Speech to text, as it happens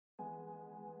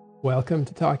Welcome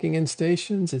to Talking in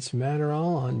Stations. It's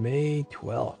Matterall on May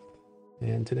 12th.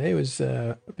 And today was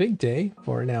a big day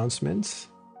for announcements.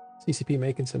 CCP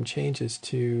making some changes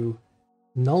to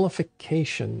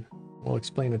nullification. We'll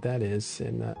explain what that is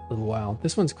in a little while.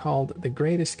 This one's called The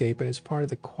Great Escape and it's part of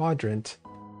the Quadrant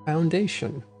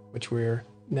Foundation, which we're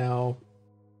now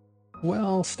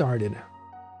well started. To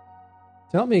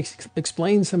help me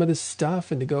explain some of this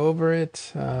stuff and to go over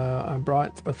it, I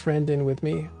brought a friend in with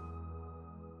me.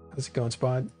 How's it going,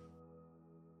 Spot?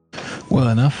 Well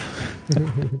enough.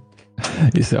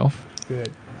 Yourself?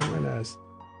 Good. I'm gonna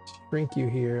shrink you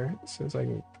here so as I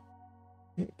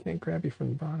can't grab you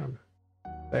from the bottom.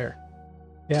 There.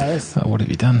 Yeah. This. What have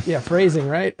you done? Yeah, phrasing,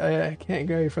 right? I can't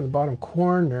grab you from the bottom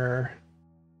corner,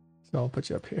 so I'll put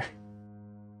you up here.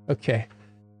 Okay.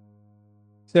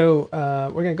 So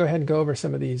we're gonna go ahead and go over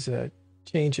some of these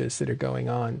changes that are going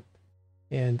on,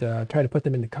 and try to put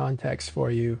them into context for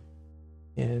you.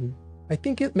 And I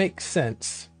think it makes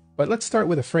sense, but let's start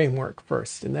with a framework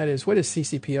first, and that is, what is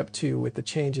CCP up to with the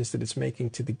changes that it's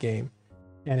making to the game?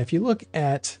 And if you look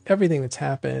at everything that's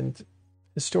happened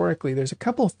historically, there's a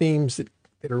couple of themes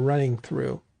that are running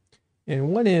through.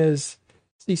 And one is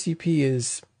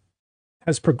CCP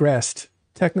has progressed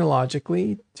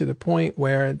technologically to the point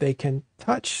where they can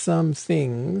touch some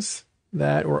things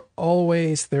that were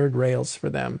always third rails for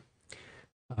them.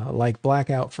 Like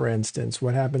blackout, for instance.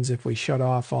 What happens if we shut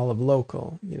off all of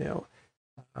local,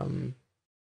 and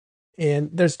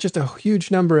there's just a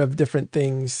huge number of different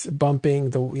things,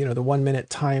 bumping the 1 minute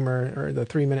timer or the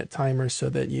 3 minute timer so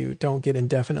that you don't get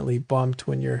indefinitely bumped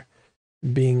when you're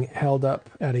being held up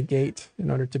at a gate in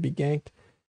order to be ganked.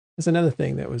 There's another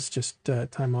thing that was just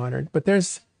time honored, but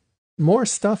there's more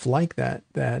stuff like that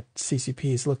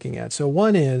CCP is looking at. So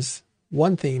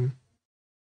one theme,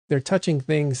 they're touching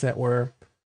things that were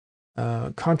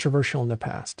controversial in the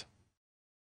past.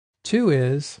 Two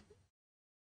is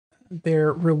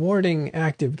they're rewarding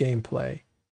active gameplay.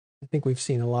 I think we've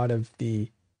seen a lot of the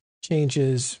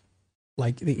changes,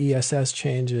 like the ESS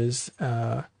changes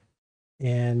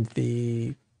and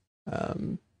the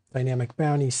dynamic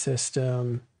bounty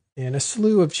system, and a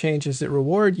slew of changes that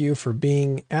reward you for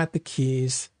being at the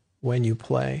keys when you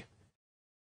play.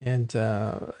 And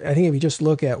I think if you just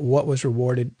look at what was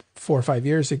rewarded 4 or 5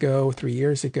 years ago, 3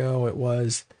 years ago, it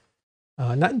was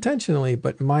not intentionally,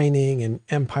 but mining and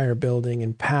empire building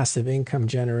and passive income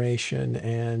generation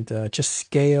and just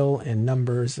scale and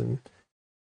numbers and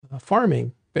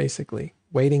farming, basically,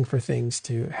 waiting for things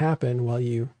to happen while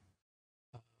you,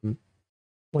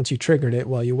 once you triggered it,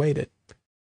 while you waited.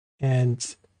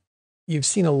 And you've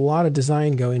seen a lot of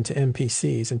design go into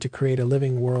NPCs and to create a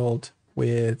living world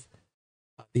with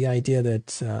the idea that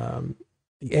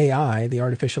the AI, the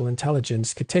artificial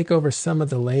intelligence, could take over some of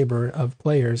the labor of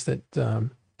players that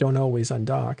don't always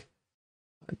undock.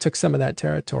 It took some of that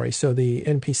territory. So the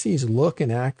NPCs look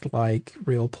and act like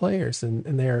real players, and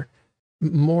they're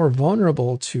more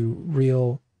vulnerable to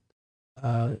real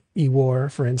e-war,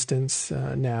 for instance,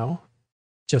 now,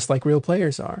 just like real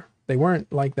players are. They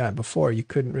weren't like that before. You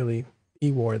couldn't really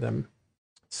e-war them.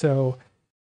 So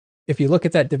if you look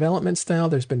at that development style,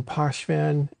 there's been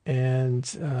Poshvan and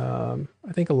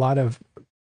I think a lot of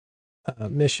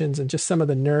missions and just some of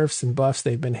the nerfs and buffs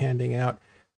they've been handing out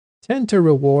tend to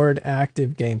reward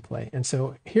active gameplay. And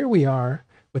so here we are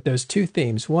with those two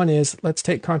themes. One is, let's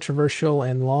take controversial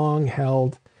and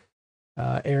long-held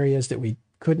areas that we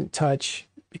couldn't touch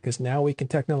because now we can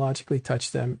technologically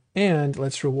touch them, and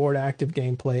let's reward active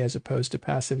gameplay as opposed to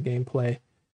passive gameplay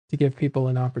to give people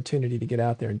an opportunity to get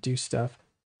out there and do stuff.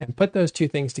 And put those two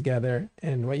things together,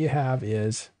 and what you have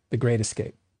is the Great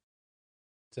Escape.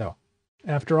 So,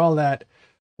 after all that,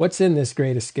 what's in this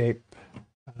Great Escape?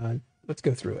 Let's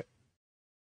go through it.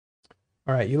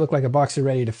 All right, you look like a boxer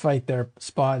ready to fight there,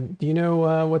 Spot. Do you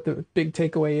know what the big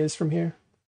takeaway is from here?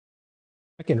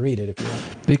 I can read it if you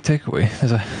want. Big takeaway.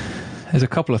 There's a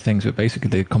couple of things, but basically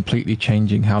they're completely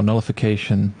changing how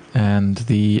nullification and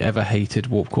the ever-hated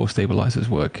warp core stabilizers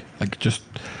work. Like, just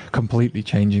completely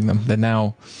changing them. They're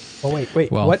now... Oh, wait.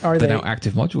 Well, what are they're they? now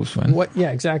active modules, man. What?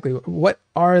 Yeah, exactly. What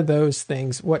are those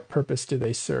things? What purpose do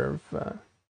they serve?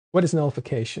 What is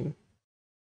nullification?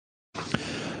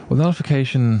 Well,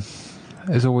 nullification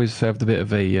has always served a bit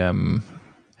of a...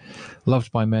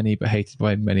 loved by many but hated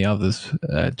by many others,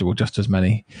 or just as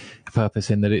many,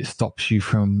 purpose in that it stops you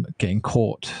from getting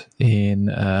caught in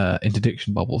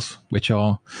interdiction bubbles, which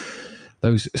are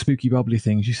those spooky bubbly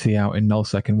things you see out in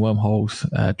nullsec and wormholes,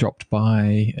 dropped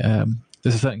by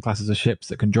there's a certain classes of ships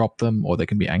that can drop them, or they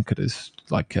can be anchored as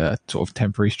like sort of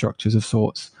temporary structures of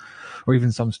sorts, or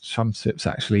even some ships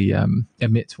actually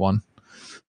emit one,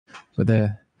 but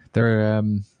they're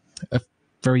a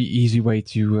very easy way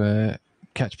to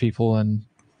catch people and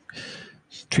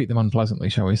treat them unpleasantly,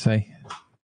 shall we say.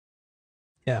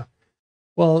 Yeah.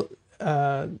 Well,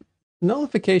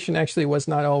 nullification actually was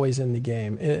not always in the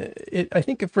game. I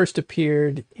think it first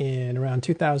appeared in around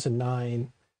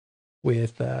 2009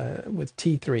 with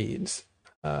T3s,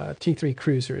 T3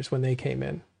 cruisers when they came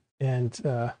in. And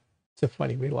so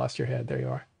funny, we lost your head. There you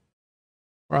are.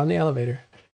 We're on the elevator.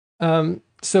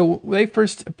 So they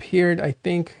first appeared, I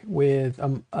think, with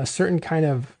a certain kind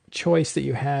of choice that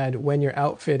you had when you're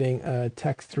outfitting a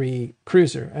Tech 3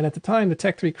 cruiser. And at the time, the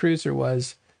Tech 3 cruiser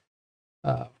was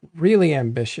really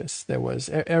ambitious. There was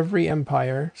every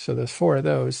Empire, so there's 4 of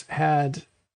those, had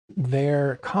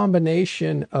their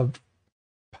combination of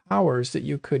powers that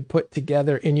you could put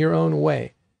together in your own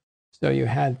way. So you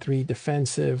had 3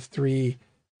 defensive, 3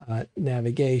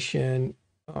 navigation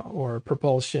or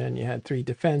propulsion. You had 3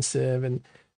 defensive, and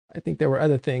I think there were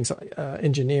other things,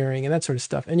 engineering and that sort of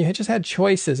stuff. And you just had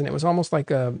choices, and it was almost like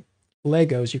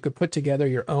Legos. You could put together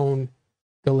your own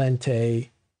Gallente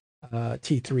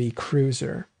T3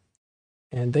 cruiser,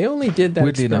 and they only did that.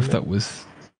 Weirdly enough, that was.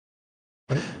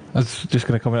 Right? I was just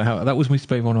going to comment how that was one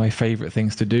of my favorite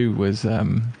things to do. Was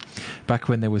back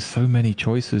when there was so many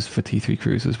choices for T3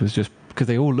 cruisers, was just because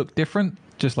they all look different.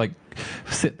 Just like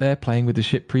sit there playing with the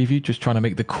ship preview, just trying to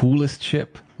make the coolest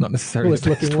ship, not necessarily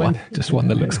the best one, just one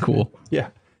that looks cool. Yeah,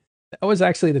 that was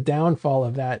actually the downfall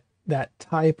of that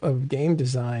type of game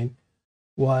design,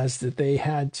 was that they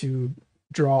had to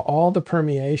draw all the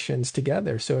permeations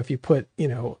together. So if you put,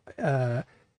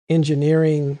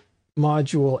 engineering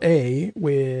module A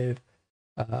with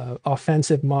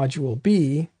offensive module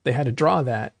B, they had to draw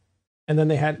that, and then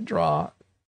they had to draw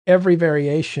every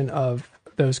variation of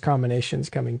those combinations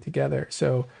coming together.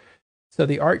 So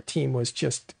the art team was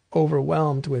just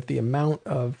overwhelmed with the amount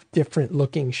of different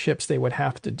looking ships they would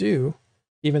have to do,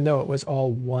 even though it was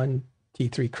all one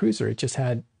T3 cruiser. It just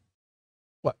had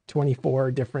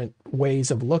 24 different ways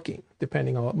of looking,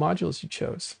 depending on what modules you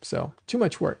chose. So too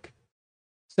much work.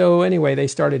 So anyway, they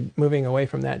started moving away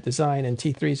from that design, and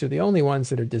T3s are the only ones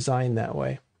that are designed that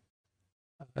way.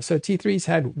 So T3s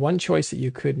had one choice that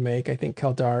you could make. I think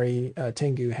Caldari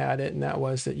Tengu had it, and that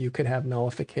was that you could have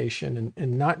nullification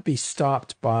and not be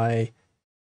stopped by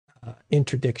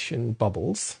interdiction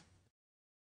bubbles.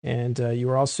 And you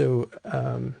were also,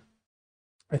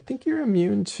 I think you're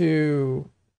immune to,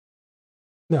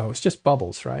 no, it's just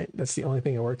bubbles, right? That's the only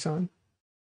thing it works on?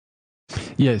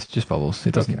 Yeah, it's just bubbles.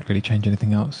 It doesn't really change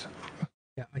anything else.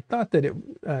 Yeah, I thought that it...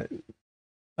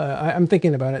 I'm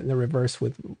thinking about it in the reverse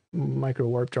with micro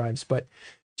warp drives, but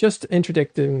just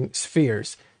interdicting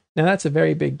spheres. Now that's a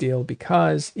very big deal,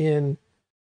 because in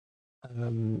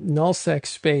nullsec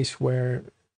space, where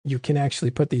you can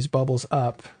actually put these bubbles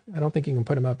up, I don't think you can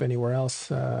put them up anywhere else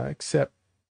except,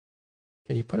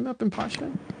 can you put them up in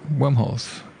Pochven?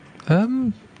 Wormholes.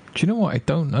 Do you know what? I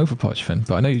don't know for Pochven,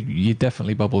 but I know you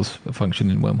definitely bubbles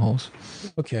function in wormholes.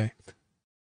 Okay.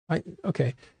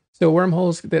 Okay. So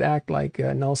wormholes that act like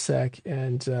nullsec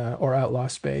and or outlaw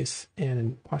space, and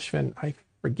in Pochven, I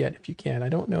forget if you can. I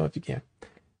don't know if you can.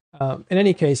 In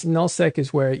any case, nullsec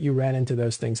is where you ran into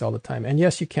those things all the time. And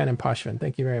yes, you can in Pochven.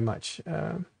 Thank you very much.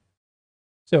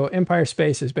 So Empire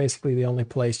space is basically the only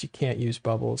place you can't use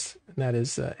bubbles, and that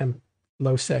is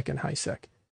low sec and high sec.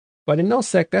 But in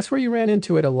nullsec, that's where you ran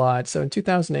into it a lot. So in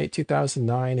 2008,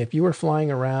 2009, if you were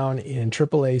flying around in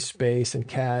AAA space and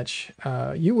catch,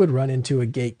 you would run into a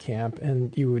gate camp,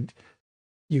 and you'd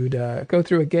go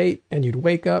through a gate, and you'd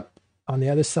wake up on the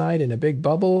other side in a big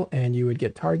bubble, and you would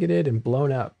get targeted and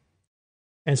blown up.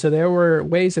 And so there were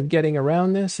ways of getting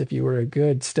around this. If you were a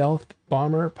good stealth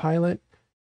bomber pilot,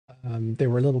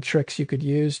 there were little tricks you could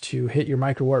use to hit your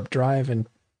microwarp drive and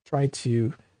try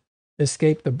to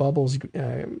escape the bubble's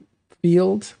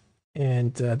field,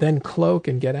 and then cloak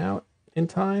and get out in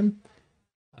time.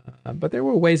 But there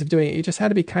were ways of doing it. You just had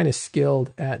to be kind of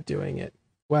skilled at doing it.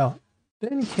 Well,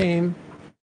 then came...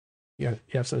 You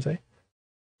have something to say?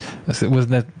 Wasn't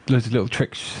there loads of little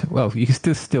tricks? Well, you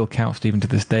can still count even to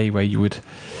this day, where you'd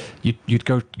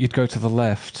go to the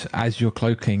left as you're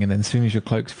cloaking, and then as soon as your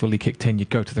cloak's fully kicked in, you'd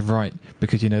go to the right,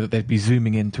 because you know that they'd be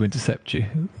zooming in to intercept you.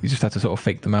 You just had to sort of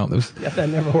fake them out. That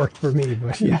never worked for me,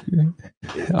 but yeah.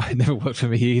 It never worked for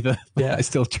me either. Yeah, I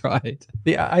still tried.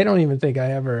 Yeah, I don't even think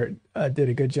I ever did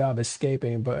a good job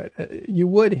escaping, but you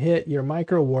would hit your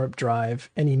micro warp drive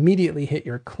and immediately hit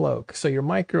your cloak. So your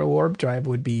micro warp drive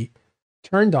would be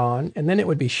turned on, and then it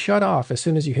would be shut off as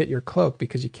soon as you hit your cloak,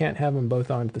 because you can't have them both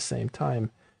on at the same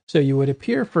time. So you would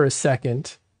appear for a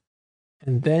second,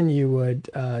 and then you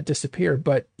would disappear,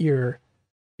 but your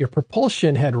your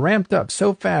propulsion had ramped up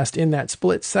so fast in that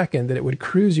split second that it would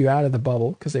cruise you out of the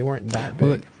bubble because they weren't that big.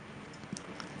 Well,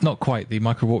 not quite. The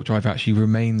micro warp drive actually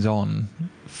remains on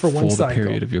for one the cycle.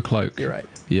 period of your cloak. You're right.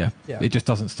 Yeah. It just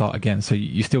doesn't start again, so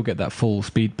you still get that full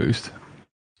speed boost.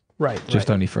 Right.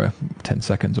 Just only for 10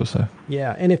 seconds or so.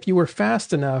 Yeah, and if you were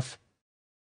fast enough,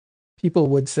 people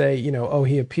would say, you know, oh,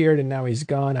 he appeared and now he's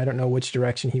gone. I don't know which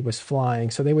direction he was flying.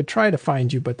 So they would try to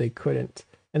find you, but they couldn't.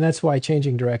 And that's why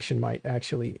changing direction might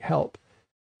actually help.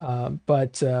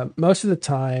 But most of the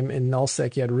time in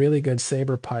nullsec, you had really good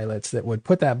Saber pilots that would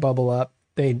put that bubble up.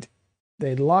 They'd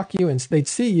lock you and they'd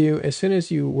see you as soon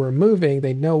as you were moving.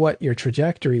 They'd know what your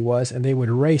trajectory was, and they would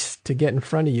race to get in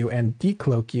front of you and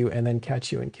decloak you and then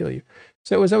catch you and kill you.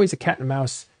 So it was always a cat and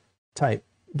mouse type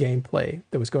gameplay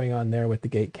that was going on there with the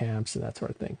gate camps and that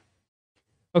sort of thing.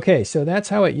 Okay, so that's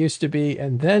how it used to be.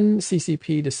 And then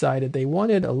CCP decided they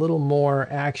wanted a little more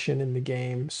action in the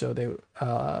game. So they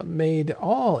made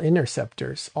all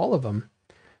interceptors, all of them,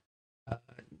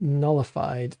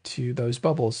 nullified to those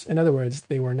bubbles. In other words,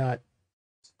 they were not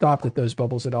stopped at those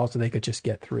bubbles at all, so they could just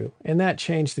get through. And that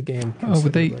changed the game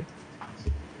considerably.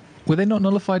 Were they not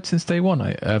nullified since day one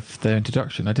of their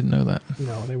introduction? I didn't know that.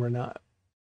 No, they were not.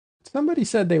 Somebody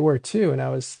said they were too, and I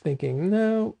was thinking,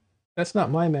 no, that's not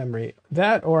my memory.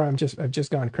 That, or I've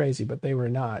just gone crazy, but they were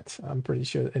not. I'm pretty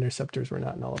sure the interceptors were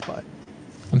not nullified.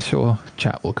 I'm sure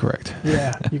chat will correct.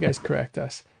 Yeah, you guys correct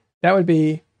us. That would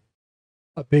be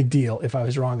a big deal if I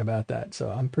was wrong about that.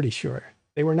 So I'm pretty sure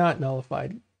they were not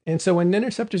nullified. And so when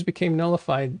interceptors became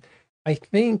nullified, I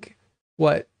think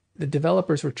what the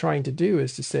developers were trying to do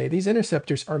is to say these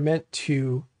interceptors are meant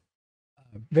to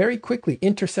very quickly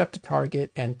intercept a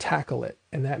target and tackle it.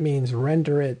 And that means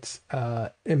render it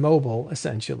immobile,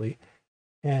 essentially.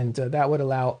 And that would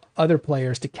allow other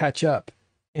players to catch up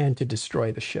and to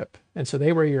destroy the ship. And so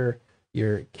they were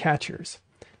your catchers.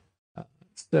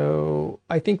 So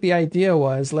I think the idea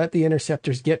was let the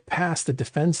interceptors get past the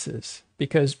defenses,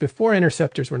 because before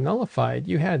interceptors were nullified,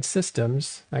 you had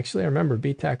systems, actually I remember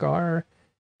BTAC-R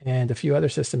and a few other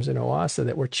systems in OASA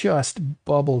that were just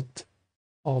bubbled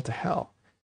all to hell.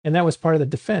 And that was part of the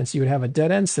defense. You would have a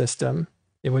dead end system,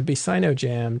 it would be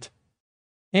sino-jammed,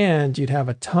 and you'd have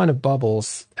a ton of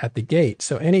bubbles at the gate.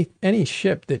 So any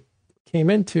ship that came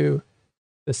into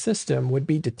the system would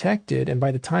be detected, and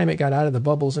by the time it got out of the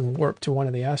bubbles and warped to one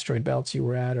of the asteroid belts you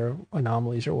were at, or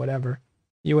anomalies or whatever,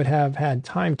 you would have had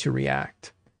time to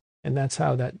react. And that's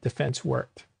how that defense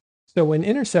worked. So when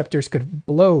interceptors could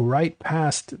blow right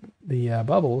past the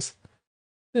bubbles,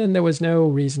 then there was no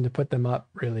reason to put them up,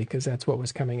 really, because that's what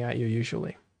was coming at you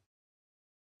usually.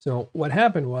 So what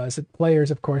happened was that players,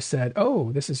 of course, said,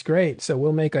 oh, this is great. So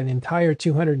we'll make an entire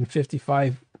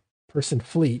 255-person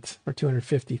fleet, or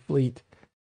 250 fleet,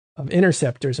 of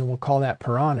interceptors, and we'll call that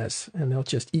piranhas, and they'll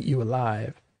just eat you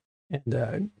alive.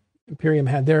 And Imperium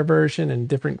had their version, and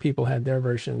different people had their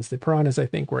versions. The piranhas, I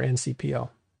think, were NCPL.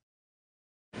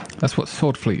 That's what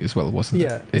Sword Fleet as well, wasn't it?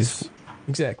 Yeah,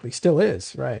 exactly. Still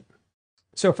is, right.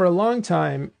 So for a long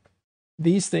time,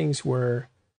 these things were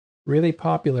really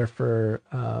popular for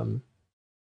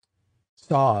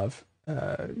SOV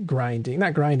grinding,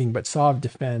 not grinding, but SOV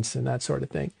defense and that sort of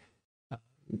thing.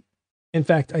 In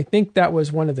fact, I think that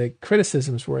was one of the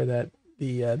criticisms, were that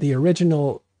the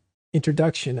original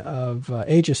introduction of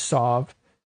Aegis SOV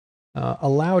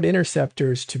allowed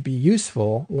interceptors to be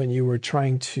useful when you were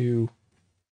trying to,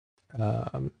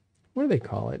 what do they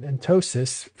call it?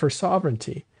 Entosis for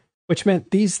sovereignty, which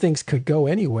meant these things could go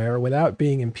anywhere without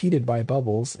being impeded by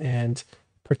bubbles and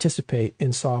participate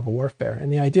in SOV warfare.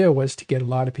 And the idea was to get a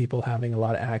lot of people having a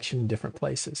lot of action in different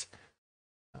places.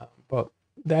 But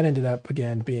that ended up,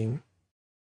 again, being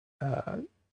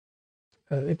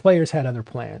players had other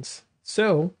plans.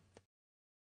 So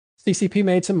CCP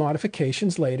made some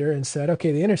modifications later and said,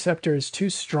 okay, the interceptor is too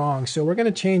strong, so we're going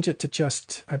to change it to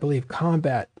just, I believe,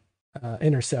 combat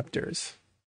interceptors,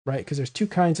 right? Because there's two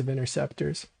kinds of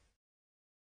interceptors.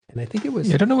 And I think it was...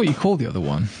 Yeah, I don't know what you call the other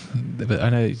one, but I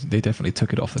know they definitely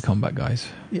took it off the combat guys.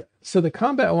 Yeah, so the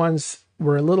combat ones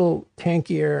were a little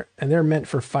tankier, and they're meant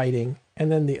for fighting.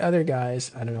 And then the other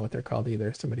guys, I don't know what they're called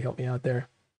either. Somebody help me out there.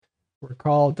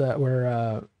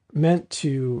 Were meant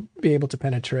to be able to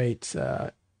penetrate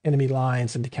enemy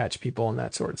lines and to catch people and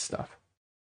that sort of stuff.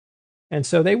 And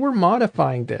so they were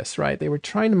modifying this, right? They were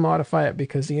trying to modify it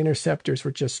because the interceptors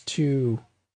were just too...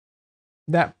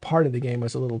 That part of the game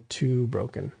was a little too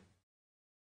broken.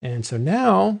 And so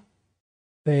now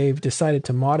they've decided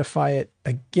to modify it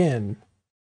again.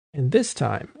 And this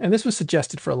time, and this was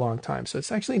suggested for a long time, so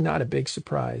it's actually not a big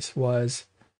surprise, was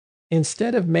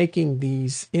instead of making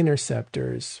these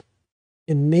interceptors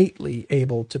innately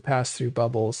able to pass through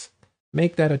bubbles,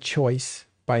 make that a choice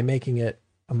by making it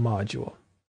a module.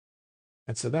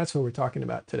 And so that's what we're talking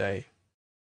about today.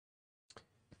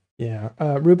 Yeah,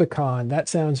 Rubicon, that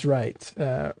sounds right.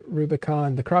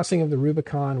 Rubicon, the crossing of the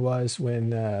Rubicon was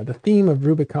when the theme of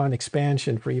Rubicon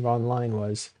expansion for EVE Online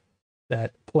was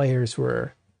that players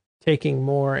were taking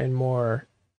more and more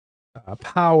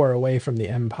power away from the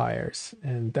empires.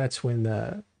 And that's when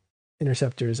the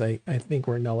interceptors, I think,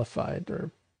 were nullified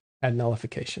or had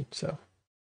nullification. So,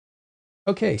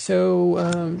 okay,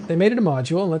 so they made it a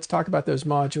module. Let's talk about those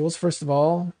modules. First of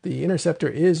all, the interceptor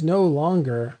is no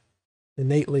longer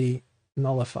innately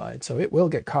nullified, so it will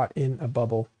get caught in a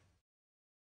bubble.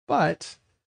 But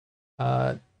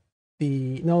the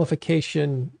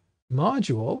nullification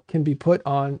module can be put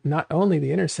on not only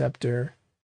the interceptor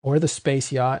or the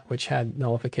space yacht, which had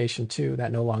nullification too.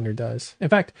 That no longer does. In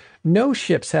fact, no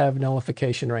ships have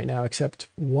nullification right now except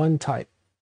one type,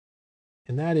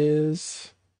 and that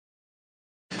is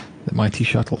the Mighty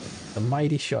Shuttle. The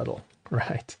Mighty Shuttle,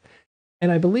 right.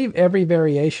 And I believe every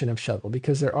variation of shuttle,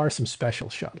 because there are some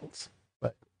special shuttles,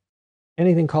 but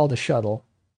anything called a shuttle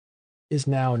is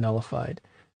now nullified.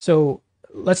 So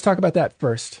let's talk about that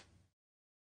first.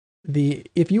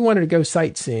 If you wanted to go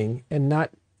sightseeing and not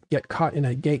get caught in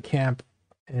a gate camp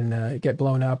and get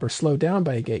blown up or slowed down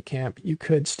by a gate camp, you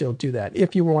could still do that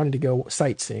if you wanted to go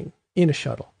sightseeing in a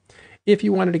shuttle. If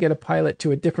you wanted to get a pilot to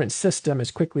a different system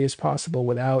as quickly as possible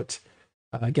without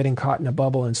getting caught in a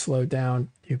bubble and slowed down,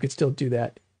 you could still do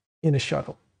that in a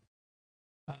shuttle.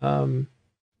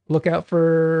 Look out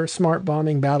for smart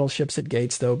bombing battleships at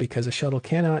gates, though, because a shuttle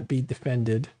cannot be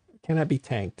defended, cannot be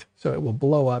tanked. So it will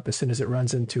blow up as soon as it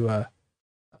runs into a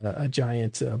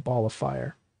giant ball of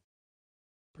fire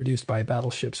produced by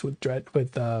battleships with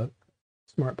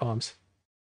smart bombs.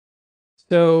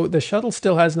 So the shuttle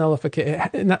still has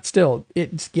nullification. Not still,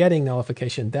 it's getting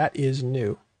nullification. That is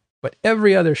new. But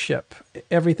every other ship,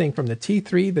 everything from the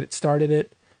T3 that it started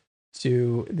it,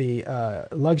 to the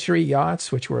luxury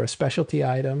yachts, which were a specialty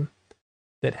item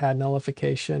that had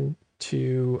nullification,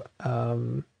 to,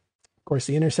 of course,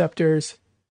 the interceptors,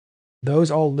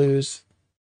 those all lose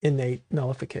innate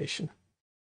nullification.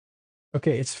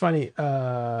 Okay, it's funny.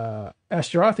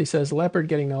 Ashtarothi says, Leopard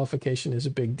getting nullification is a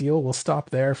big deal. We'll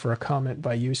stop there for a comment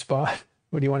by you, Spot.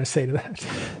 What do you want to say to that?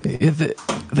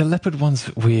 The Leopard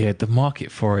one's weird. The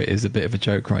market for it is a bit of a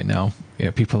joke right now. You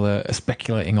know, people are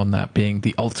speculating on that being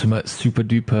the ultimate super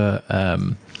duper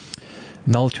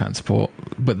null transport.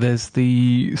 But there's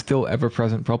the still ever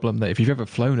present problem that if you've ever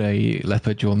flown a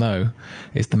Leopard, you'll know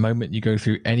is the moment you go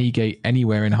through any gate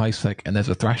anywhere in HiSec and there's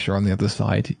a Thrasher on the other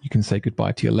side, you can say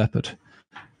goodbye to your Leopard.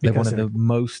 They're one of the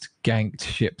most ganked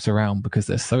ships around because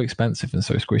they're so expensive and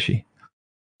so squishy.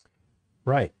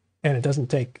 Right. And it doesn't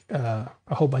take a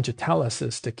whole bunch of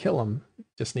Taluses to kill them. It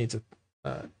just needs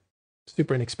a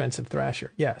super inexpensive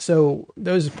Thrasher. Yeah, so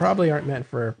those probably aren't meant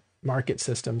for market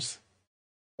systems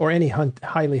or any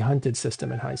highly hunted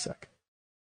system in HiSec.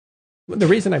 The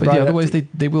reason I brought it up... otherwise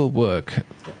they will work.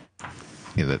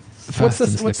 Yeah, what's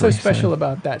so special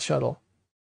about that shuttle?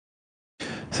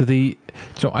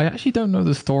 So I actually don't know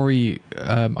the story.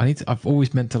 I've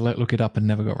always meant to look it up and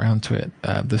never got around to it.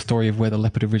 The story of where the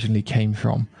Leopard originally came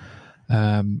from.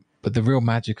 But the real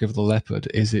magic of the Leopard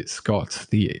is it's got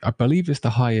I believe it's the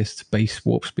highest base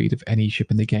warp speed of any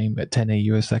ship in the game at 10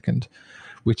 AU a second,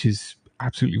 which is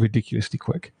absolutely ridiculously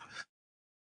quick.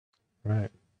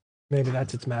 Right. Maybe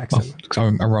that's its maximum. Oh,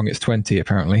 I'm wrong. It's 20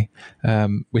 apparently,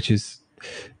 which is...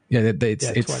 Yeah,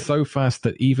 it's so fast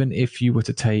that even if you were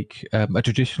to take a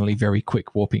traditionally very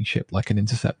quick warping ship like an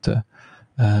interceptor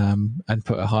and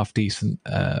put a half decent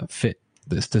fit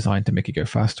that's designed to make it go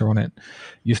faster on it,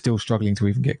 you're still struggling to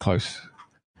even get close.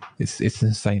 It's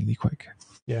insanely quick.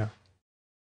 Yeah.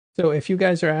 So if you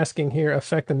guys are asking here,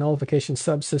 affect the nullification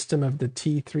subsystem of the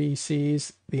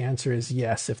T3Cs, the answer is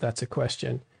yes, if that's a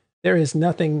question. There is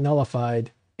nothing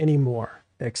nullified anymore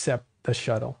except the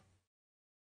shuttle.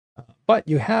 But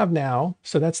you have now,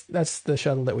 so that's the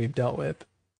shuttle that we've dealt with.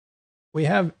 We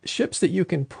have ships that you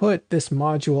can put this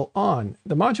module on.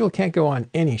 The module can't go on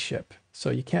any ship, so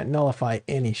you can't nullify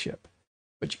any ship.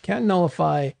 But you can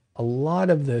nullify a lot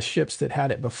of the ships that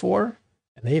had it before,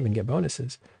 and they even get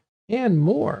bonuses, and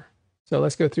more. So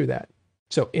let's go through that.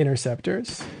 So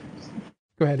interceptors,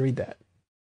 go ahead and read that.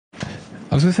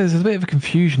 I was going to say there's a bit of a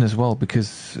confusion as well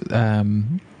because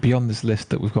beyond this list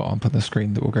that we've got up on the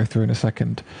screen that we'll go through in a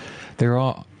second, there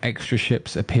are extra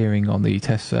ships appearing on the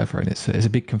test server, and it's a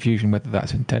big confusion whether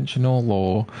that's intentional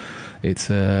or it's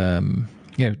did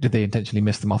they intentionally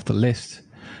miss them off the list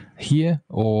here,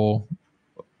 or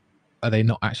are they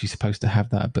not actually supposed to have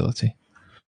that ability?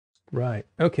 Right.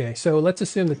 Okay. So let's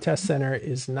assume the test center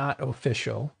is not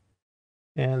official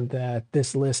and that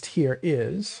this list here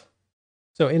is.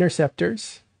 So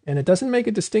interceptors, and it doesn't make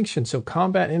a distinction. So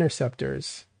combat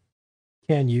interceptors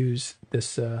can use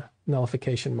this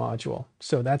nullification module.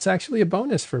 So that's actually a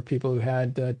bonus for people who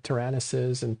had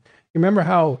Tyrannuses. And you remember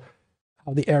how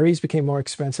the Ares became more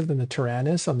expensive than the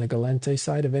Tyrannus on the Gallente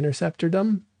side of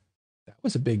interceptordom? That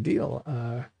was a big deal.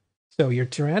 So your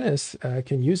Tyrannus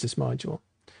can use this module.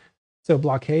 So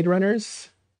blockade runners,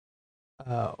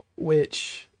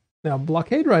 which now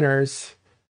blockade runners,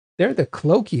 they're the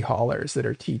cloaky haulers that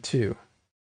are T2.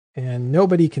 And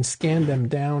nobody can scan them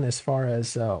down as far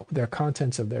as their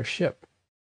contents of their ship.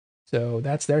 So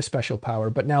that's their special power.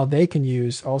 But now they can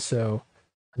use also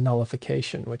a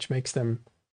nullification, which makes them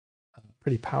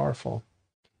pretty powerful.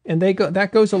 And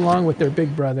that goes along with their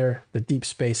big brother, the deep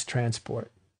space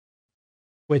transport,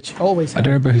 which always. I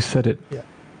don't remember who said it. Yeah.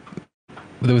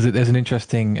 There's an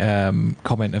interesting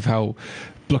comment of how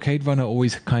Blockade Runner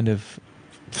always kind of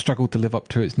struggled to live up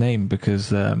to its name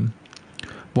because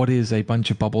what is a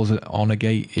bunch of bubbles on a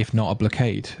gate if not a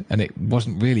blockade? And it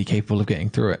wasn't really capable of getting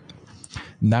through it.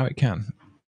 Now it can.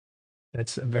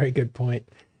 That's a very good point.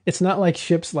 It's not like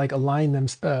ships like align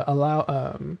themselves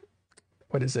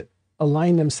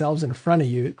in front of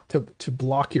you to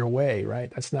block your way, right?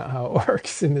 That's not how it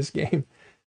works in this game.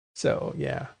 So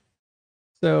yeah.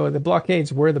 So the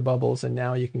blockades were the bubbles, and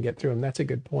now you can get through them. That's a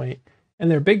good point.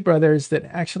 And they're big brothers that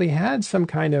actually had some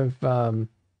kind of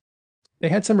they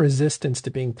had some resistance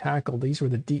to being tackled. These were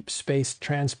the deep space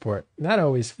transport. And that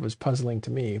always was puzzling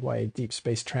to me, why deep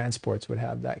space transports would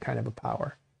have that kind of a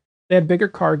power. They had bigger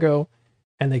cargo,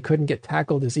 and they couldn't get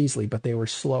tackled as easily, but they were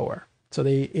slower. So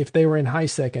if they were in high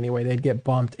sec anyway, they'd get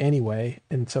bumped anyway,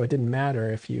 and so it didn't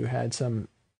matter if you had some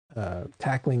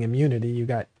tackling immunity. You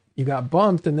got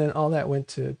bumped, and then all that went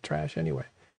to trash anyway.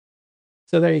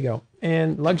 So there you go.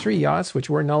 And luxury yachts, which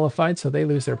were nullified, so they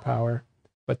lose their power,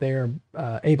 but they are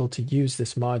able to use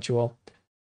this module.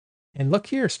 And look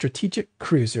here, strategic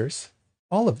cruisers,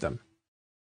 all of them.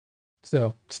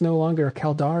 So it's no longer a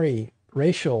Caldari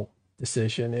racial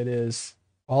decision. It is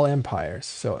all empires.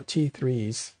 So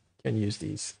T3s can use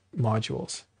these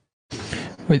modules.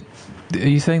 Wait, are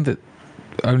you saying that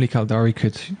only Caldari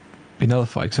could be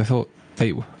nullified? Because I thought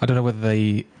I don't know whether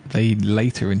they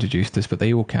later introduced this, but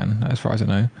they all can, as far as I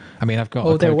know. I mean, I've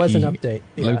got there was an update.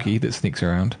 Loki that sneaks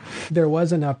around. There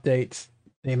was an update.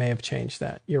 They may have changed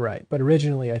that. You're right. But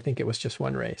originally, I think it was just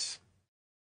one race.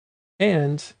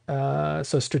 And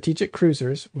so strategic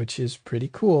cruisers, which is pretty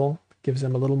cool, gives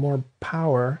them a little more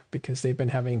power because they've been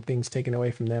having things taken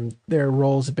away from them. Their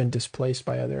roles have been displaced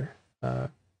by other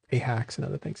AHACs and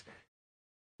other things.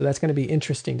 So that's going to be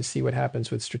interesting to see what happens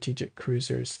with strategic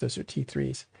cruisers. Those are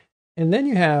T3s. And then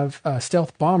you have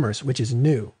stealth bombers, which is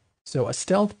new. So a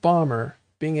stealth bomber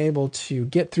being able to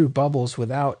get through bubbles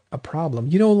without a problem.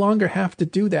 You no longer have to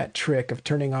do that trick of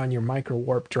turning on your micro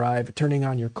warp drive, turning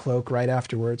on your cloak right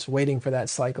afterwards, waiting for that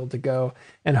cycle to go,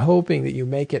 and hoping that you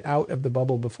make it out of the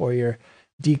bubble before you're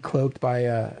decloaked by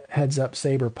a heads-up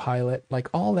saber pilot. Like,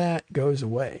 all that goes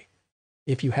away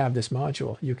if you have this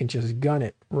module. You can just gun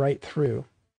it right through.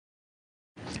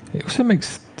 It also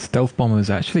makes stealth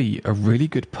bombers actually a really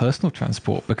good personal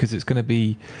transport because it's going to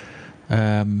be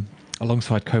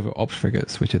alongside covert ops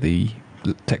frigates, which are the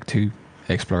Tech 2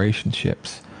 exploration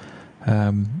ships.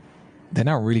 They're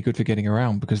now really good for getting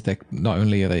around because they're not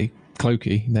only are they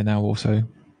cloaky, they're now also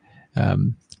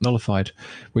nullified,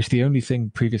 which the only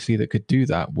thing previously that could do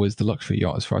that was the luxury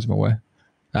yacht, as far as I'm aware.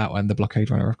 And the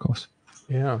blockade runner, of course.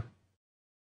 Yeah.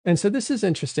 And so this is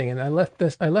interesting, and I left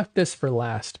this for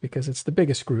last because it's the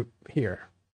biggest group here,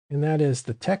 and that is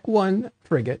the Tech 1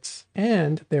 frigates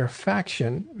and their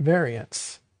faction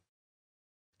variants.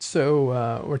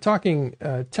 So we're talking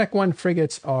Tech 1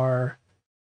 frigates are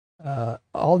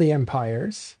all the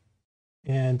empires,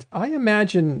 and I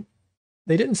imagine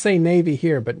they didn't say Navy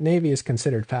here, but Navy is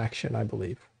considered faction, I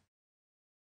believe.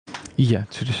 Yeah,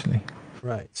 traditionally.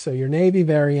 Right. So your Navy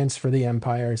variants for the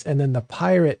empires, and then the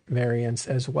pirate variants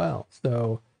as well.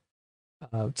 So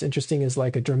what's interesting is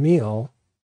like a Dramil,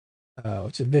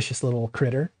 which is a vicious little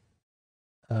critter,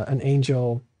 an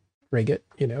angel frigate,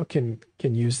 can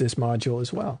use this module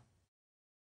as well.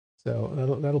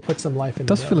 So that'll put some life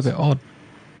into it. Does feel a bit odd.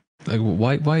 Like,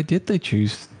 why did they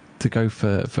choose to go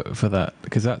for that?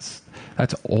 Because that's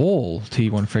all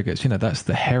T1 frigates. That's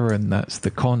the Heron, that's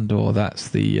the Condor, that's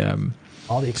the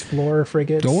all the Explorer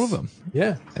frigates. All of them.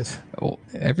 Yeah.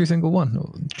 Every single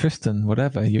one. Tristan,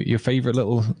 whatever. Your favorite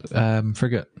little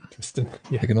frigate. Tristan.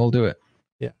 Yeah. They can all do it.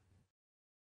 Yeah.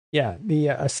 Yeah. The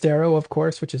Astero, of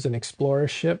course, which is an Explorer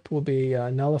ship, will be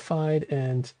nullified.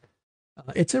 And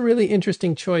It's a really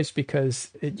interesting choice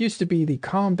because it used to be the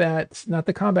combat, not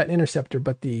the combat interceptor,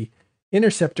 but the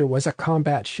interceptor was a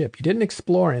combat ship. You didn't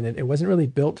explore in it. It wasn't really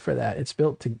built for that. It's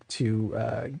built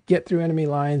to get through enemy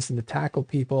lines and to tackle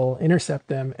people, intercept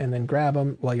them, and then grab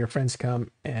them while your friends come,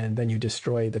 and then you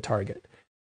destroy the target.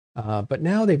 But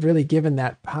now they've really given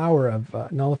that power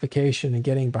of nullification and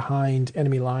getting behind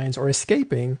enemy lines or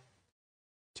escaping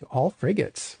to all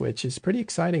frigates, which is pretty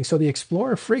exciting. So the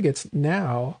Explorer frigates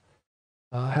now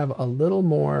have a little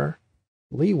more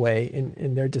leeway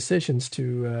in their decisions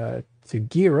to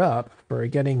gear up for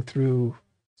getting through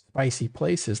spicy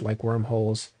places like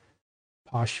wormholes,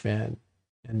 Poshvan,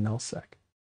 and Nullsec.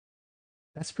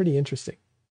 That's pretty interesting.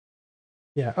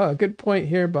 Yeah, a good point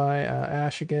here by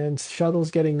Ash again.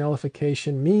 Shuttles getting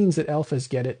nullification means that alphas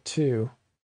get it too.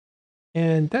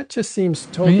 And that just seems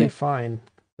totally fine,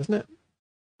 doesn't it?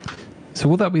 So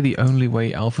will that be the only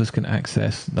way alphas can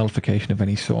access nullification of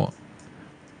any sort?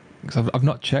 Because I've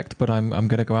not checked, but I'm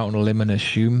going to go out on a limb and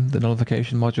assume the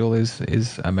nullification module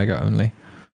is Omega only.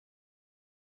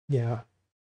 Yeah.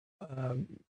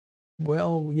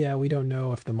 Well, yeah, we don't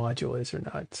know if the module is or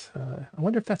not. I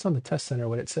wonder if that's on the test center.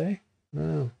 Would it say?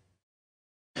 No.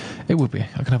 It would be.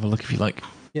 I can have a look if you like.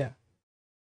 Yeah.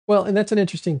 Well, and that's an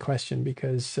interesting question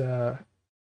because,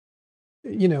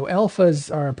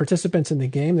 alphas are participants in the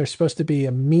game. They're supposed to be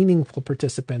a meaningful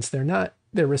participants.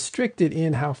 They're restricted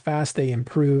in how fast they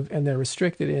improve, and they're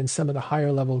restricted in some of the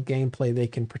higher level gameplay they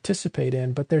can participate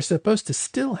in, but they're supposed to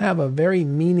still have a very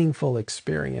meaningful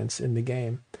experience in the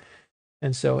game.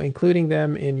 And so including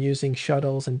them in using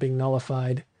shuttles and being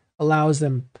nullified allows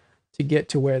them to get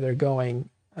to where they're going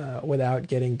without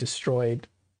getting destroyed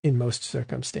in most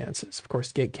circumstances. Of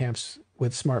course, gate camps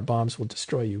with smart bombs will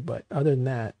destroy you, but other than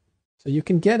that, so you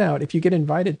can get out if you get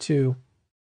invited to.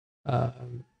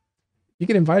 You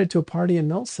get invited to a party in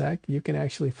Nullsec, you can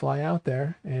actually fly out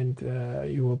there, and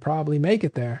you will probably make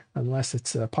it there unless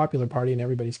it's a popular party and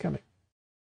everybody's coming.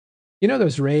 You know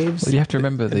those raves? Well, you have to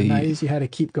remember the 90s, you had to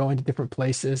keep going to different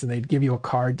places, and they'd give you a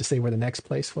card to say where the next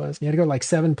place was. You had to go to like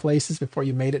 7 places before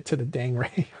you made it to the dang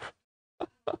rave.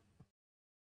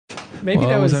 Maybe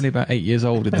I was only about 8 years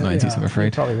old in the 90s, yeah, I'm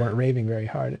afraid. They probably weren't raving very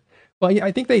hard. Well, yeah,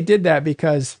 I think they did that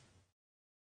because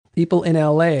people in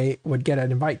LA would get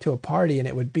an invite to a party and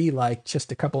it would be like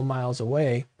just a couple miles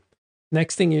away.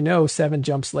 Next thing you know, 7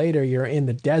 jumps later, you're in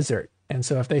the desert. And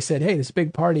so if they said, hey, this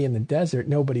big party in the desert,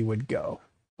 nobody would go.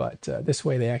 But this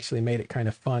way they actually made it kind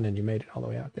of fun and you made it all the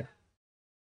way out there.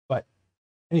 But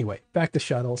anyway, back to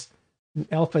shuttles.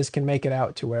 Alphas can make it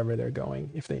out to wherever they're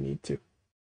going if they need to.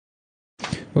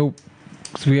 Well,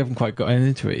 because we haven't quite gotten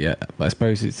into it yet, but I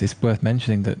suppose it's worth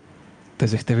mentioning that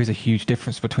there is a huge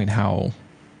difference between how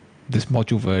this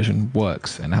module version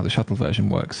works and how the shuttle version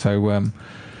works. So,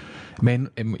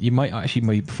 you might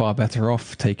actually be far better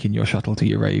off taking your shuttle to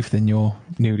your rave than your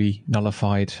newly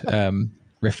nullified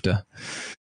Rifter.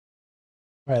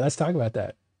 All right, let's talk about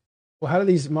that. Well, how do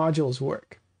these modules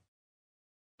work?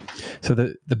 So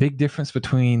the big difference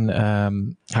between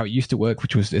how it used to work,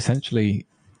 which was essentially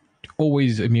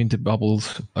always immune to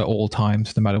bubbles at all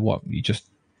times, no matter what,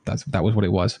 that was what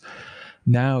it was.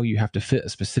 Now you have to fit a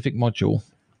specific module,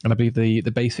 and I believe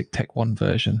the basic Tech 1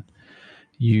 version,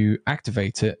 you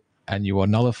activate it and you are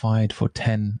nullified for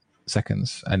 10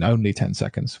 seconds and only 10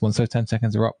 seconds. Once those 10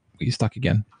 seconds are up, you're stuck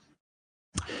again.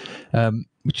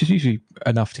 Which is usually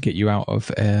enough to get you out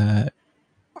of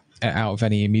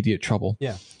any immediate trouble.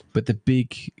 Yeah. But the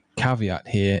big caveat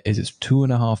here is it's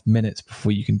 2.5 minutes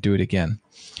before you can do it again.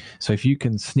 So if you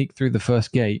can sneak through the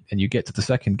first gate and you get to the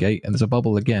second gate and there's a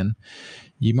bubble again,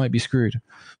 you might be screwed.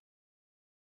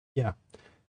 Yeah.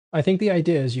 I think the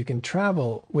idea is you can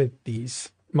travel with these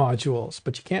modules,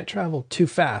 but you can't travel too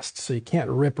fast. So you can't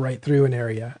rip right through an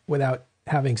area without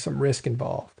having some risk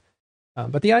involved.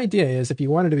 But the idea is if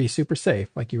you wanted to be super safe,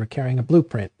 like you were carrying a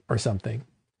blueprint or something,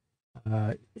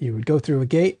 you would go through a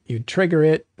gate, you'd trigger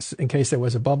it in case there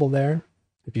was a bubble there,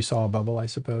 if you saw a bubble, I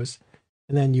suppose.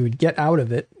 And then you would get out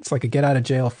of it. It's like a get out of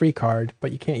jail free card,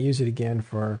 but you can't use it again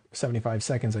for 75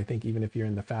 seconds, I think, even if you're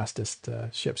in the fastest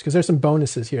ships. Because there's some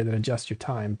bonuses here that adjust your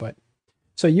time. But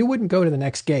so you wouldn't go to the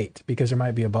next gate because there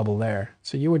might be a bubble there.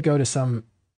 So you would go to some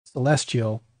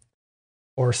celestial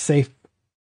or safe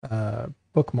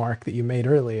bookmark that you made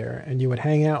earlier, and you would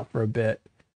hang out for a bit,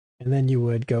 and then you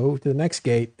would go to the next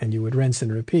gate and you would rinse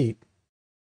and repeat,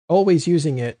 always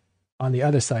using it on the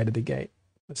other side of the gate.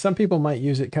 Some people might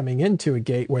use it coming into a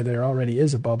gate where there already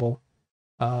is a bubble,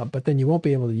 but then you won't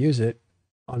be able to use it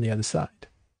on the other side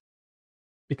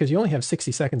because you only have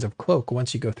 60 seconds of cloak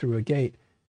once you go through a gate.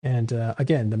 And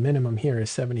again, the minimum here is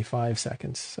 75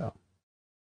 seconds. So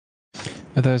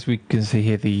As we can see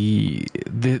here, the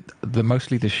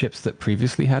mostly the ships that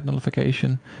previously had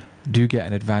nullification do get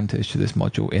an advantage to this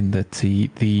module in that the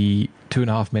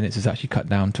 2.5 minutes is actually cut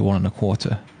down to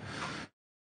 1.25.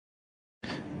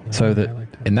 So that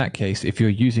in that case, if you're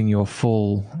using your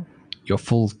full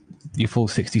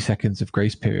 60 seconds of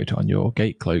grace period on your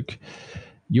gate cloak,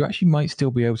 you actually might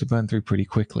still be able to burn through pretty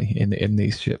quickly in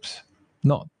these ships.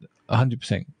 Not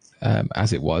 100%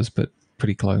 as it was, but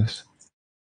pretty close.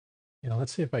 Yeah,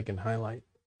 let's see if I can highlight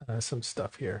some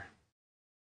stuff here.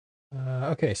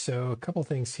 Okay, so a couple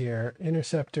things here.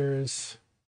 Interceptors.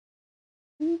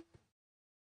 All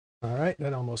right,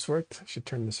 that almost worked. I should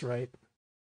turn this right.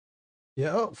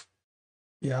 Yeah, oh,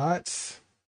 yachts.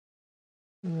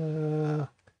 I'm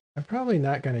probably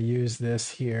not going to use this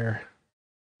here.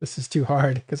 This is too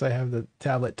hard because I have the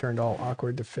tablet turned all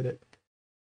awkward to fit it.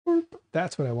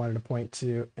 That's what I wanted to point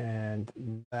to, and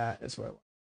that is what I want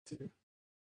to.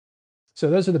 So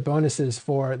those are the bonuses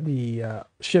for the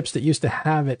ships that used to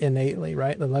have it innately,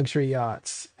 right? The luxury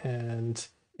yachts and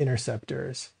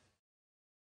interceptors.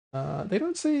 They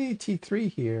don't say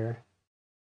T3 here.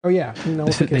 Oh yeah,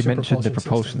 they mentioned the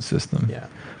propulsion system. Yeah,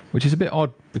 which is a bit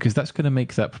odd because that's going to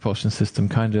make that propulsion system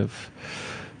kind of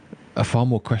a far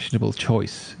more questionable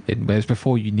choice. Whereas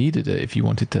before you needed it if you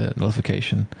wanted to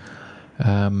nullification,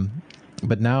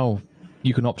 but now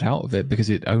you can opt out of it because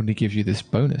it only gives you this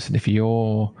bonus. And if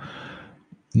you're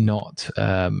not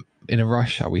in a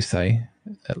rush, shall we say,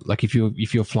 like if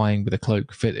you're flying with a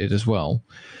cloak fitted as well,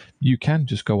 you can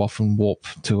just go off and warp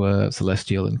to a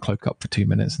celestial and cloak up for 2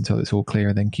 minutes until it's all clear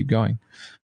and then keep going.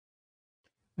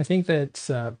 I think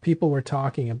that people were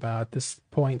talking about this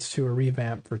points to a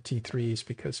revamp for T3s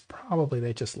because probably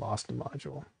they just lost a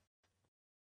module.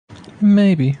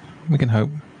 Maybe. We can hope.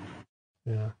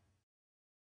 Yeah.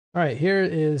 All right, here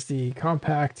is the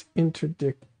compact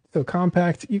interdict. So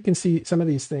compact, you can see some of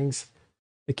these things.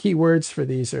 The key words for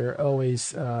these are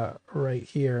always right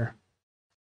here.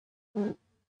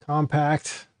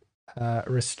 Compact,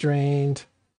 restrained,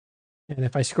 and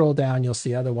if I scroll down, you'll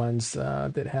see other ones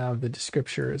that have the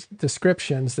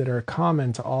descriptions that are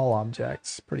common to all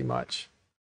objects, pretty much.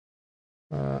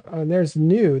 And there's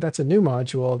new. That's a new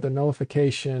module, the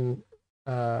nullification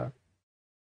 2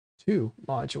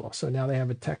 module. So now they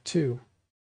have a Tech 2.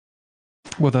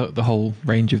 Well, the whole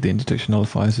range of the interdiction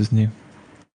nullifiers is new.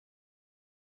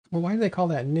 Well, why do they call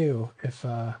that new? If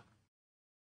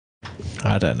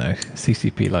I don't know.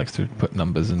 CCP likes to put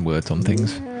numbers and words on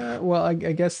things. Yeah, well, I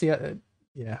guess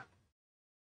yeah.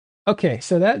 Okay,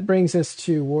 so that brings us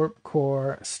to warp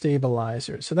core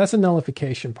stabilizers. So that's a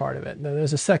nullification part of it. Now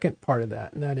there's a second part of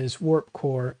that, and that is warp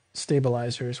core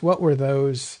stabilizers. What were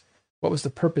those? What was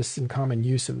the purpose and common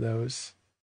use of those?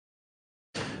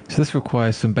 So this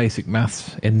requires some basic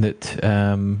maths in that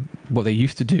what they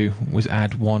used to do was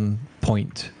add 1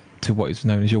 point to what is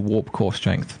known as your warp core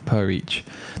strength per each.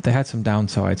 They had some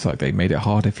downsides, like they made it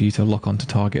harder for you to lock onto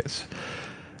targets.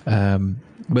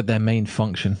 But their main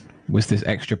function was this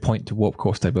extra point to warp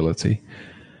core stability.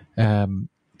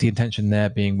 The intention there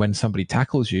being when somebody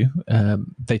tackles you,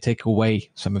 they take away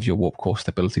some of your warp core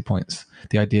stability points.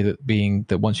 The idea that being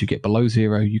that once you get below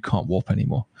 0, you can't warp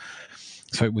anymore.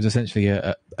 So it was essentially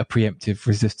a preemptive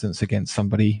resistance against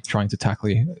somebody trying to tackle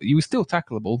you. You were still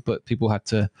tackleable, but people had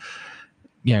to,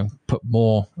 put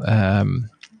more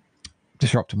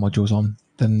disruptor modules on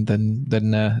than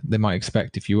they might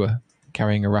expect if you were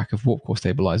carrying a rack of warp core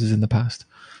stabilizers in the past.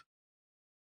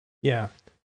 Yeah.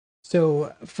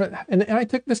 So,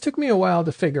 this took me a while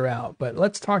to figure out, but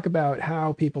let's talk about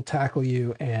how people tackle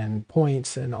you and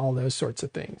points and all those sorts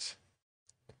of things.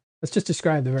 Let's just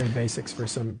describe the very basics for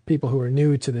some people who are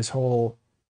new to this whole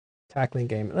tackling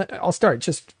game. I'll start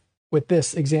just with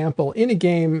this example. In a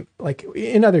game, like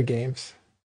in other games,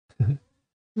 let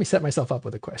me set myself up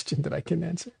with a question that I can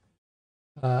answer.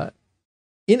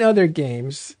 In other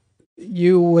games,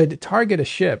 you would target a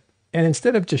ship, and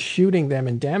instead of just shooting them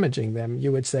and damaging them,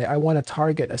 you would say, I want to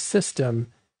target a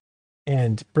system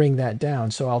and bring that down.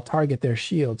 So I'll target their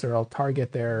shields, or I'll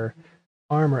target their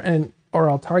armor, or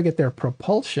I'll target their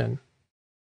propulsion.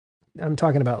 I'm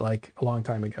talking about like a long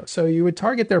time ago. So you would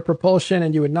target their propulsion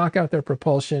and you would knock out their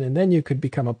propulsion, and then you could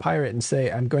become a pirate and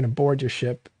say, I'm going to board your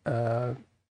ship,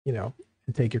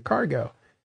 and take your cargo.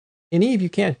 In Eve, you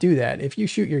can't do that. If you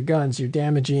shoot your guns, you're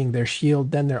damaging their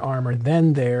shield, then their armor,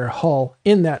 then their hull,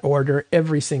 in that order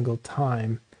every single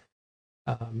time.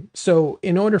 So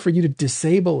in order for you to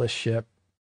disable a ship,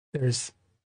 there's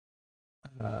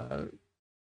I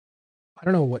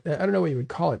don't know what you would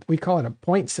call it. We call it a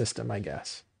point system, I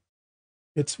guess.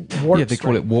 It's warp. Yeah, they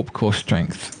call it warp core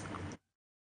strength.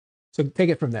 So take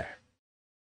it from there.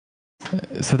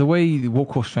 So the way the warp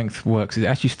core strength works, it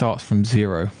actually starts from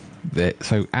 0.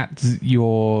 So at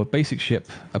your basic ship,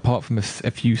 apart from a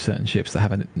few certain ships that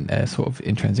have a sort of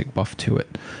intrinsic buff to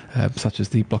it, such as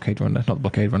the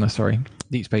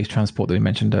Deep Space Transport that we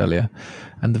mentioned earlier,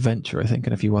 and the Venture, I think,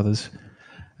 and a few others,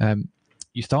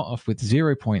 you start off with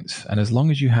 0 points, and as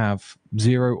long as you have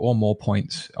 0 or more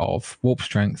points of warp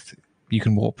strength, you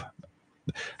can warp.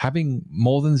 Having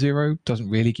more than 0 doesn't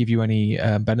really give you any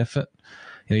benefit.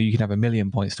 You can have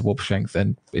 1,000,000 points to warp strength,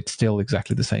 and it's still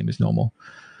exactly the same as normal.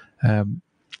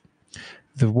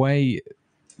 The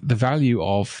value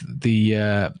of these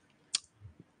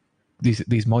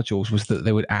modules was that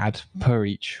they would add per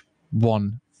each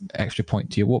 1 extra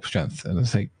point to your warp strength. And I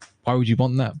say, why would you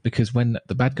want that? Because when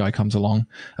the bad guy comes along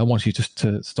and wants you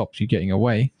to stop you getting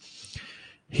away,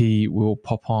 he will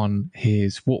pop on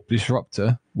his warp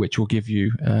disruptor, which will give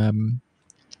you,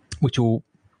 which will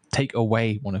take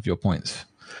away 1 of your points.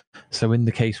 So in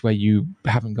the case where you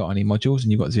haven't got any modules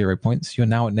and you've got 0 points, you're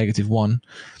now at -1.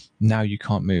 Now you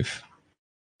can't move.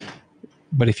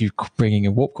 But if you're bringing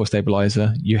a warp core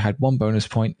stabilizer, you had 1 bonus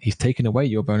point. He's taken away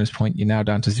your bonus point. You're now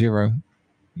down to 0.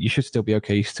 You should still be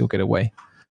okay. You still get away.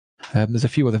 There's a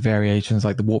few other variations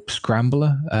like the warp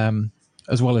scrambler,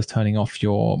 as well as turning off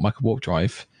your micro warp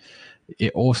drive.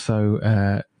 It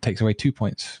also takes away 2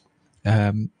 points.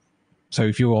 So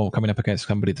if you're coming up against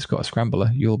somebody that's got a scrambler,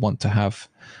 you'll want to have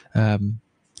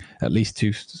at least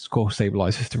 2 core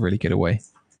stabilizers to really get away.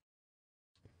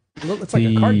 It's like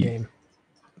a card game.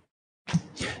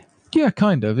 Yeah,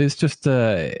 kind of. It's just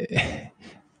a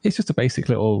basic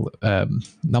little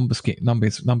numbers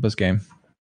game.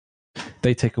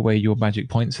 They take away your magic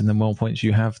points, and the more points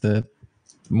you have, the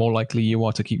more likely you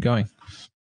are to keep going.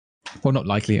 Well, not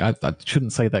likely. I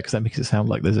shouldn't say that because that makes it sound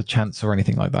like there's a chance or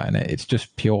anything like that in it. It's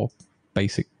just pure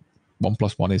basic 1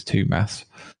 + 1 is 2 maths.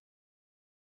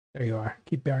 There you are.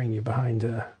 Keep burying you behind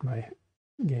my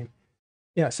game.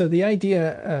 Yeah, so the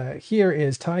idea here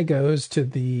is Ty goes to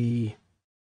the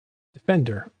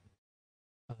defender.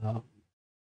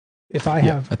 If I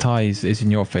have a tie is in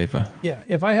your favor. Yeah,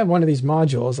 if I have one of these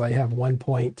modules, I have 1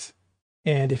 point,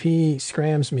 and if he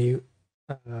scrams me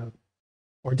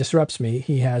or disrupts me,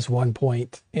 he has 1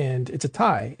 point, and it's a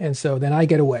tie, and so then I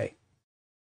get away.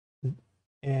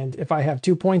 And if I have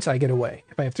 2 points, I get away.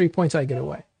 If I have 3 points, I get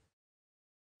away.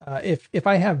 If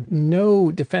I have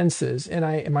no defenses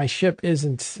and my ship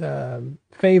isn't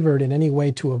favored in any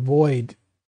way to avoid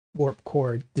warp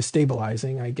core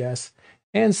destabilizing, I guess,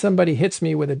 and somebody hits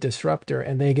me with a disruptor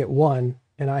and they get 1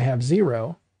 and I have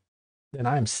 0, then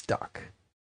I'm stuck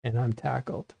and I'm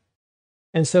tackled.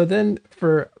 And so then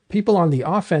for people on the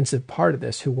offensive part of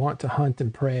this who want to hunt the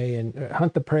prey and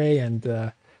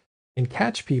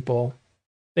catch people,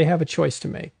 they have a choice to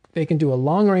make. They can do a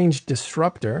long-range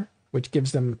disruptor, which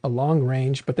gives them a long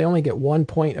range, but they only get 1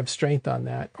 point of strength on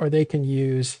that. Or they can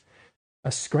use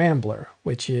a scrambler,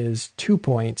 which is 2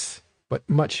 points, but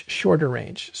much shorter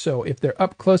range. So if they're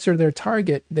up closer to their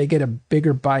target, they get a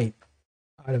bigger bite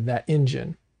out of that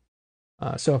engine.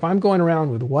 So if I'm going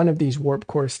around with one of these warp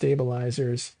core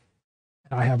stabilizers,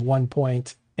 and I have 1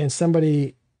 point, and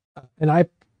somebody, and I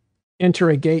enter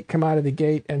a gate, come out of the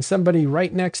gate, and somebody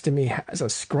right next to me has a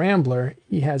scrambler,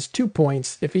 he has 2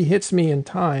 points. If he hits me in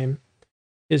time,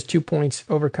 his 2 points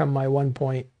overcome my 1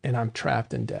 point, and I'm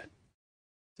trapped and dead.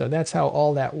 So that's how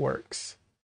all that works.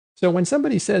 So when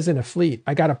somebody says in a fleet,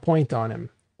 I got a point on him,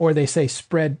 or they say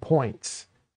spread points,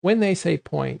 when they say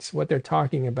points, what they're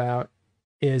talking about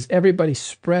is everybody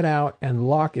spread out and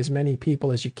lock as many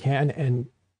people as you can and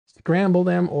scramble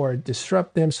them or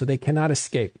disrupt them so they cannot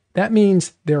escape. That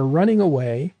means they're running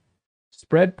away,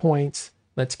 spread points,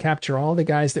 let's capture all the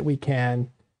guys that we can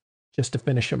just to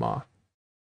finish them off.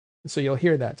 So you'll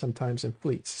hear that sometimes in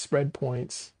fleets, spread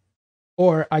points,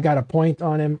 or I got a point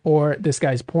on him, or this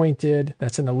guy's pointed,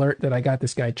 that's an alert that I got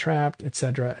this guy trapped,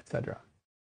 etc., etc.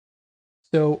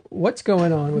 So what's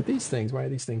going on with these things? Why are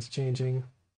these things changing?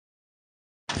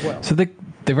 Well, so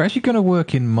they're actually going to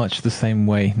work in much the same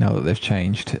way now that they've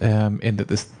changed, in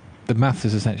that the math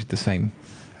is essentially the same.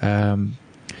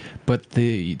 But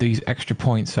these extra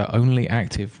points are only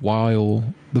active while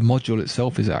the module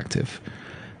itself is active.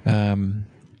 And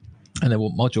the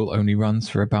module only runs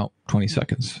for about 20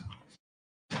 seconds.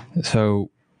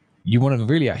 So you want to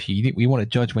really we want to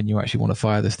judge when you actually want to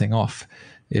fire this thing off.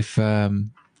 If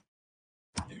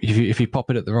you pop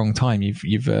it at the wrong time,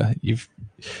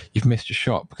 you've missed your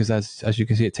shot, because as you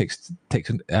can see, it takes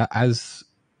as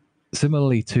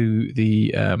similarly to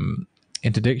the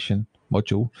interdiction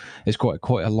module, it's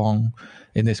quite a long,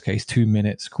 in this case 2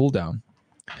 minutes cooldown.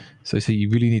 So you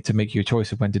really need to make your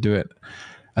choice of when to do it.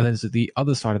 And then the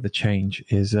other side of the change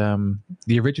is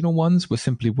the original ones were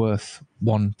simply worth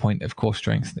 1 point of core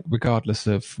strength, regardless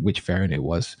of which variant it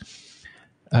was.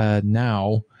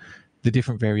 Now, the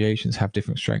different variations have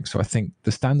different strengths. So I think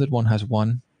the standard one has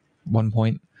 1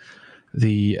 point.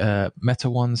 The meta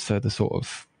ones, so the sort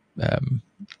of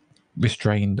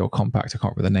restrained or compact, I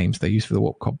can't remember the names they use for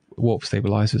the warp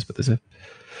stabilizers, but there's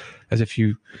a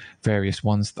few various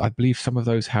ones. I believe some of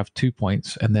those have 2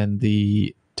 points, and then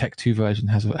the Tech 2 version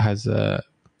has the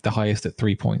highest at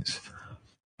 3 points.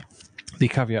 The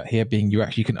caveat here being you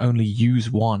actually can only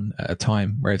use one at a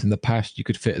time, whereas in the past you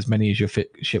could fit as many as your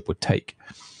ship would take.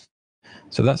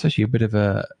 So that's actually a bit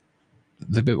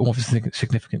more of a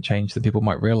significant change than people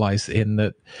might realize, in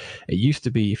that it used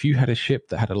to be if you had a ship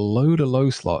that had a load of low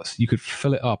slots, you could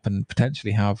fill it up and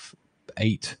potentially have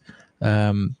 8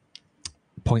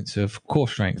 points of core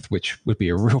strength, which would be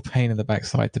a real pain in the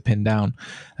backside to pin down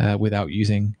without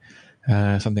using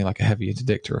something like a heavy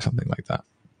interdictor or something like that.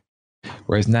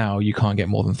 Whereas now you can't get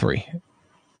more than 3.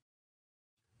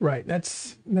 Right.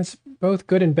 That's both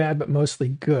good and bad, but mostly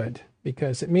good,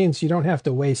 because it means you don't have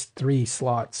to waste 3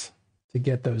 slots to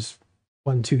get those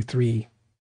 1, 2, 3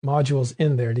 modules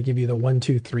in there to give you the 1,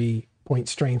 2, 3 point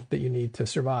strength that you need to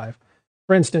survive.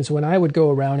 For instance, when I would go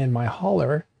around in my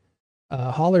hauler,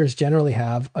 haulers generally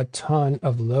have a ton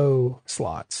of low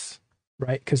slots,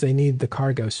 right? Because they need the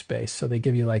cargo space. So they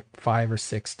give you like 5 or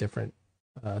 6 different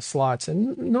slots.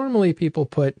 And normally people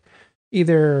put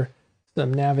either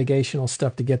some navigational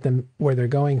stuff to get them where they're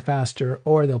going faster,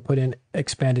 or they'll put in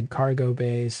expanded cargo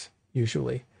bays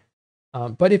usually.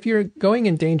 But if you're going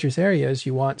in dangerous areas,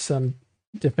 you want some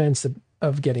defense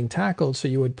of getting tackled. So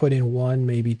you would put in 1,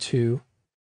 maybe 2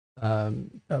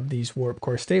 of these warp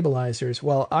core stabilizers.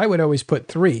 Well, I would always put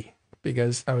 3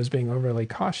 because I was being overly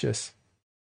cautious.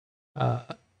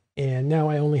 And now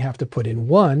I only have to put in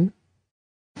 1,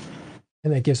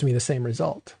 and that gives me the same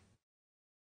result.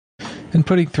 And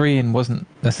putting 3 in wasn't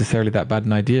necessarily that bad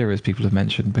an idea, as people have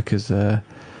mentioned, because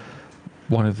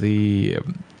one of the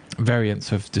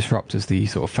variants of disruptors, the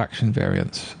sort of faction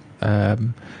variants,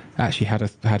 actually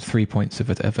had 3 points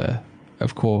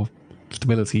of core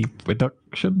stability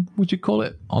reduction, would you call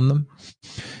it, on them.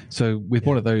 So with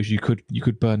one of those, you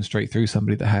could burn straight through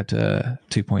somebody that had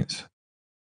 2 points.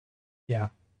 Yeah.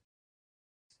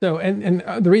 So, and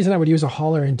the reason I would use a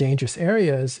hauler in dangerous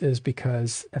areas is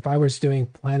because if I was doing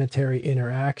planetary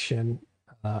interaction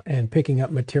and picking up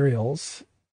materials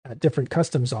at different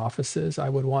customs offices, I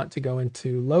would want to go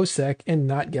into low sec and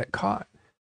not get caught.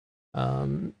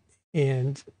 So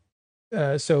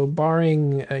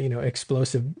barring,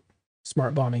 explosive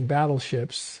smart bombing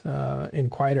battleships in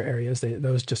quieter areas,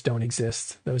 those just don't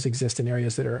exist. Those exist in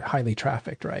areas that are highly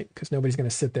trafficked, right? Because nobody's going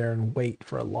to sit there and wait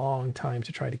for a long time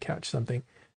to try to catch something.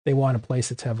 They want a place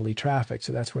that's heavily trafficked,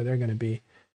 so that's where they're going to be.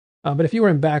 But if you were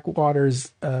in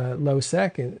backwaters, low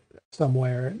sec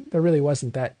somewhere, there really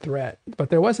wasn't that threat.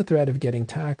 But there was a threat of getting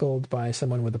tackled by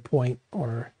someone with a point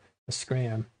or a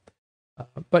scram.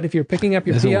 But if you're picking up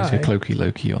your there's PI, always a cloaky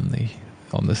Loki on the.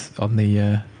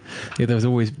 Yeah,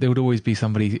 there would always be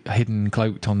somebody hidden,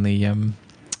 cloaked on the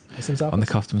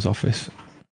customs office.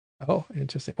 Oh,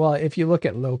 interesting. Well, if you look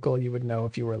at local, you would know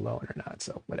if you were alone or not.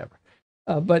 So whatever.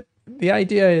 But the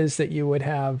idea is that you would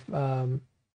have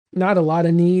not a lot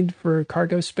of need for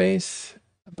cargo space,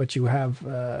 but you have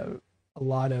a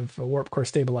lot of warp core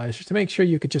stabilizers to make sure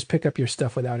you could just pick up your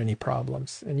stuff without any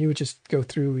problems. And you would just go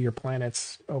through your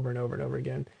planets over and over and over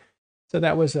again. So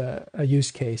that was a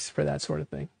use case for that sort of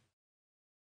thing.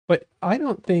 But I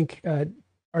don't think,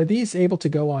 are these able to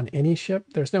go on any ship?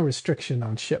 There's no restriction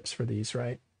on ships for these,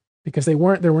 right? Because there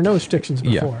were no restrictions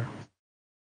before.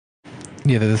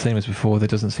 Yeah, they're the same as before. There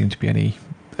doesn't seem to be any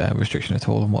restriction at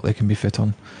all on what they can be fit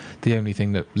on. The only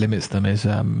thing that limits them is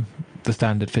the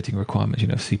standard fitting requirements,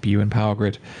 CPU and power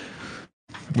grid,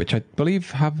 which I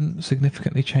believe haven't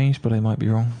significantly changed, but I might be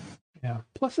wrong. Yeah.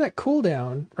 Plus that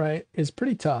cooldown, right, is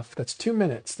pretty tough. That's 2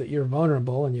 minutes that you're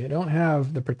vulnerable and you don't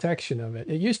have the protection of it.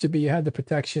 It used to be you had the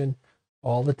protection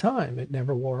all the time. It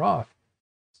never wore off.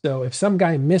 So if some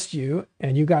guy missed you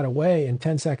and you got away and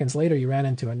 10 seconds later you ran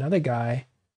into another guy,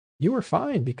 you were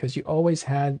fine because you always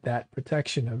had that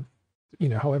protection of,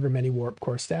 however many warp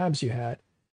core stabs you had.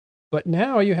 But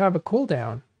now you have a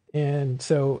cooldown. And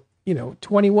so,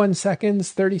 21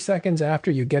 seconds, 30 seconds after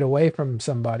you get away from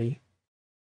somebody,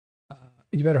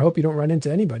 you better hope you don't run into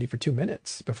anybody for 2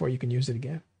 minutes before you can use it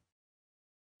again.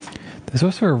 There's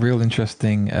also a real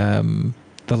interesting,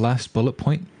 the last bullet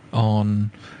point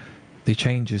on the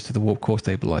changes to the warp core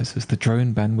stabilizers, the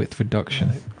drone bandwidth reduction.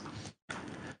 Right.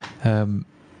 I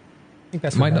think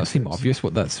that's might not seem obvious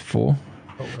what that's for.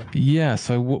 over? Yeah,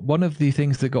 so one of the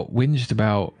things that got whinged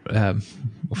about, I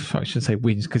should say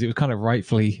whinged because it was kind of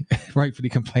rightfully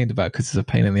complained about because it's a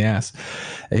pain in the ass,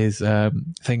 is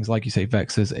things like you say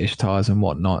Vexas, Ishtars, and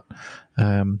whatnot,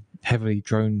 heavily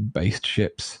drone-based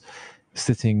ships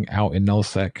sitting out in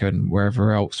nullsec and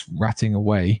wherever else, ratting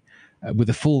away with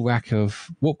a full rack of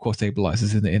warp core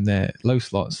stabilizers in their low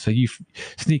slots. So you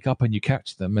sneak up and you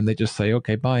catch them, and they just say,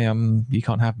 "Okay, bye. You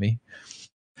can't have me."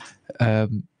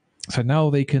 So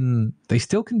now they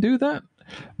still can do that,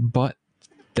 but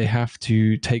they have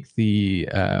to take they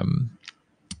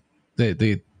have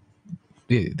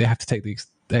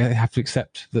to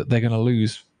accept that they're going to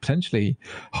lose potentially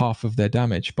half of their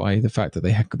damage by the fact that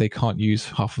they can't use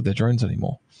half of their drones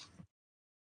anymore.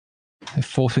 They're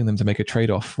forcing them to make a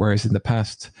trade-off, whereas in the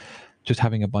past, just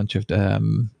having a bunch of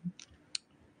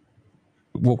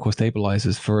warp core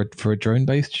stabilizers for a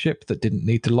drone-based ship that didn't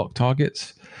need to lock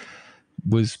targets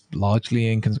was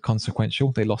largely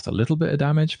inconsequential. They lost a little bit of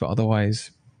damage, but otherwise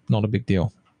not a big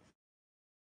deal.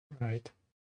 Right.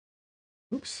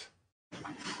 Oops.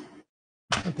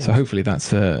 So hopefully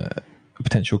that's a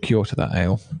potential cure to that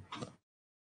ail.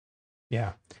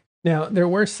 Yeah. Now, there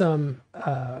were some,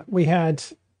 we had,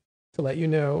 to let you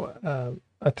know,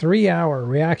 a 3-hour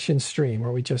reaction stream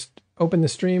where we just opened the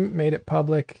stream, made it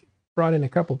public, brought in a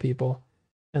couple people,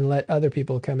 and let other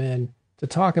people come in to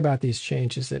talk about these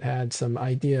changes that had some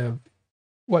idea of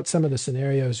what some of the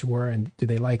scenarios were and do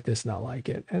they like this, not like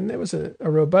it. And there was a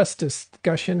robust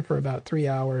discussion for about 3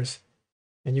 hours.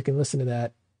 And you can listen to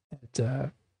that at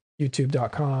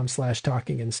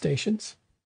youtube.com/talkinginstations.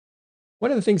 One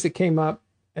of the things that came up,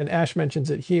 and Ash mentions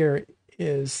it here,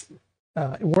 is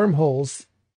wormholes.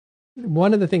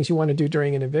 One of the things you want to do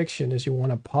during an eviction is you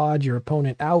want to pod your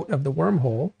opponent out of the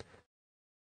wormhole.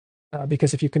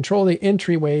 Because if you control the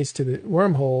entryways to the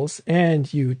wormholes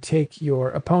and you take your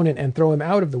opponent and throw him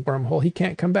out of the wormhole, he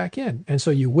can't come back in. And so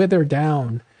you wither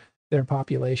down their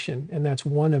population. And that's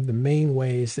one of the main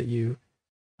ways that you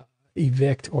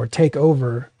evict or take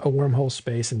over a wormhole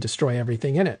space and destroy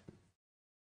everything in it.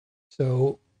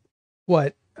 So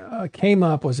what came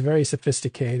up was a very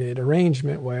sophisticated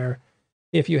arrangement where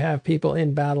if you have people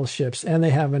in battleships and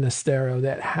they have an Astero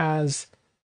that has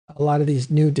a lot of these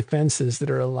new defenses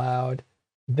that are allowed,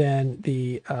 then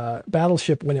the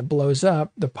battleship, when it blows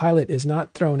up, the pilot is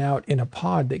not thrown out in a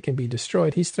pod that can be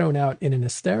destroyed. He's thrown out in an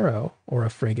Astero or a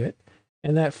frigate.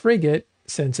 And that frigate,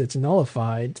 since it's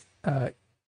nullified,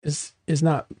 is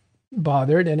not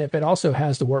bothered. And if it also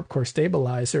has the warp core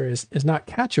stabilizer, is not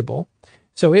catchable.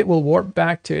 So it will warp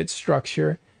back to its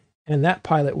structure, and that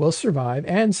pilot will survive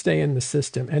and stay in the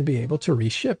system and be able to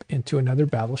reship into another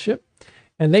battleship.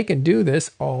 And they can do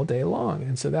this all day long.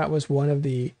 And so that was one of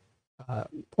the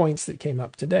points that came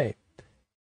up today.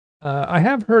 I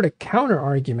have heard a counter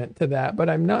argument to that, but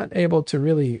I'm not able to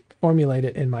really formulate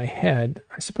it in my head.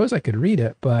 I suppose I could read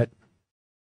it, but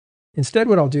instead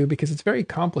what I'll do, because it's very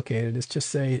complicated, is just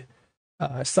say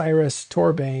Cyrus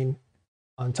Torbane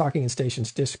on Talking in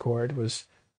Stations Discord was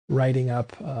writing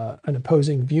up an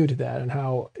opposing view to that and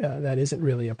how that isn't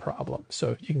really a problem.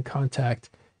 So you can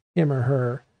contact him or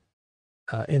her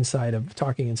inside of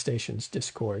Talking in Stations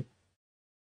Discord.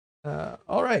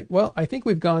 All right. Well, I think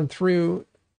we've gone through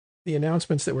the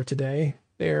announcements that were today.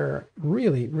 They're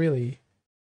really, really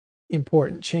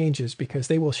important changes because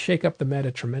they will shake up the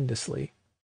meta tremendously.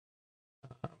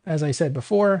 As I said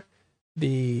before,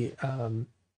 the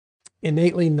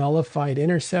innately nullified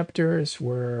interceptors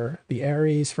were the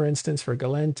Ares, for instance, for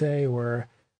Galente, were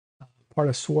part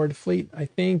of Sword Fleet, I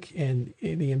think, and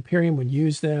the Imperium would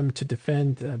use them to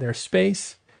defend their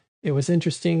space. It was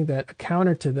interesting that a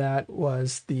counter to that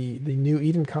was the new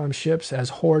Edencom ships, as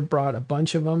Horde brought a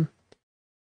bunch of them,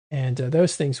 and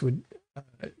those things would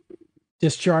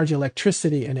discharge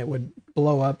electricity and it would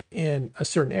blow up in a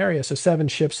certain area. So 7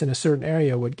 ships in a certain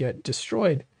area would get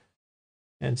destroyed.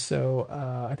 And so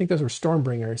I think those were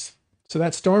Stormbringers. So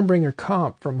that Stormbringer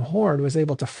comp from Horde was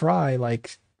able to fry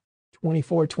like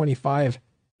 24, 25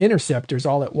 interceptors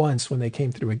all at once when they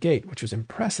came through a gate, which was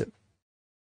impressive.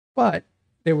 But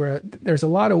there's a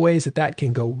lot of ways that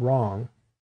can go wrong.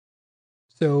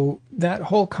 So that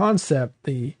whole concept,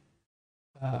 the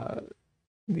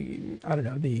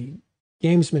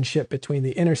gamesmanship between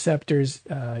the interceptors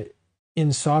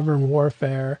in sovereign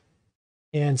warfare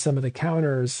and some of the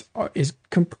counters is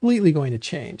completely going to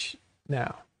change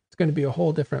now. It's going to be a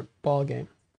whole different ballgame.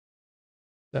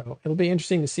 So it'll be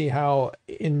interesting to see how,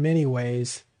 in many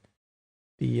ways,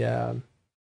 the cat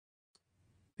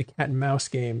and mouse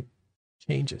game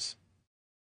changes.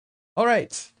 All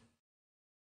right.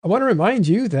 I want to remind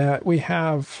you that we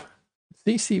have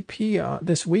CCP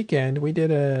this weekend, we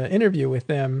did an interview with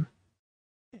them,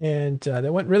 and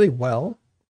that went really well.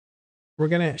 We're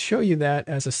going to show you that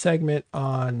as a segment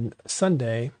on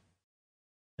Sunday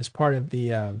as part of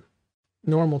the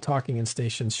normal Talking in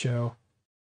Stations show.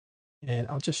 And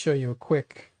I'll just show you a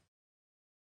quick,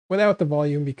 without the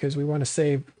volume, because we want to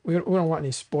save, we don't want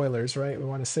any spoilers, right? We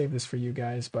want to save this for you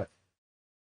guys, but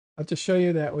I'll just show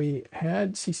you that we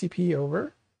had CCP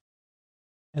over,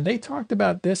 and they talked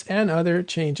about this and other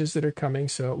changes that are coming.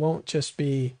 So it won't just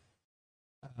be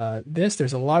this.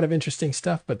 There's a lot of interesting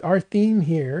stuff, but our theme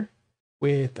here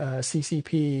with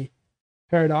CCP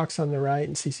Paradox on the right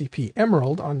and CCP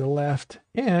Emerald on the left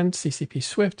and CCP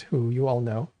Swift, who you all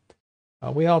know,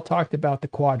 we all talked about the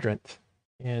quadrant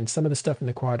and some of the stuff in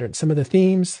the quadrant, some of the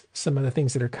themes, some of the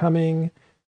things that are coming.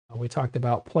 We talked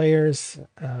about players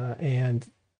and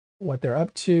what they're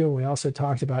up to. We also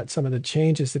talked about some of the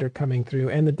changes that are coming through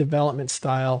and the development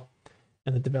style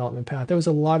and the development path. There was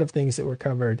a lot of things that were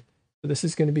covered. So this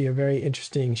is going to be a very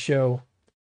interesting show.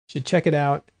 You should check it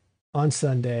out on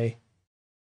Sunday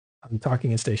on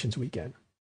Talking in Stations weekend.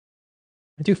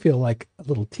 I do feel like a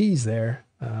little tease there,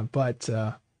 but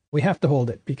we have to hold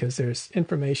it because there's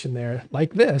information there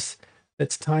like this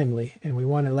that's timely, and we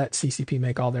want to let CCP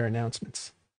make all their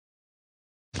announcements.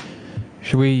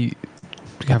 Should we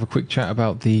have a quick chat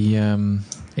about the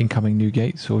incoming new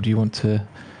gates, or do you want to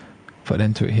put an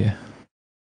end to it here?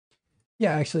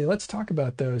 Yeah, actually, let's talk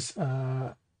about those.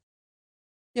 Yeah,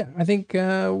 I think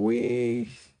how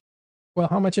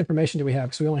much information do we have?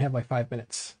 Because we only have like 5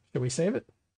 minutes. Should we save it?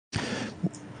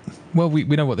 Well, we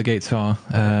know what the gates are.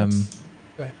 Go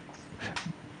ahead.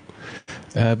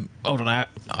 Hold on,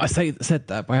 I said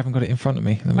that, but I haven't got it in front of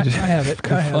me. Let me just I have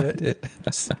it. I have it.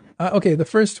 Okay, the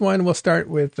first one we'll start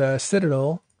with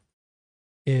Citadel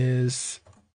is.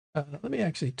 Let me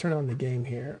actually turn on the game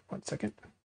here. 1 second.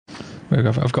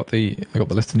 I've got the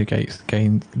list of new gates.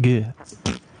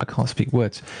 I can't speak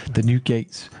words. The new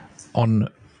gates on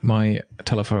my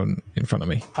telephone in front of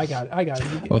me. I got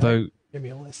it. Although give me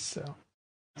a list. So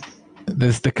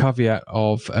there's the caveat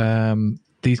of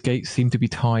these gates seem to be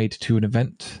tied to an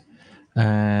event,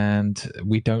 and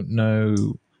we don't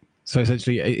know. So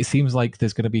essentially, it seems like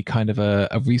there's going to be kind of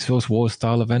a resource wars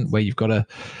style event where you've got to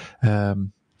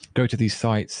go to these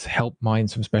sites, help mine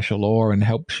some special ore, and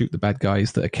help shoot the bad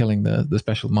guys that are killing the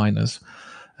special miners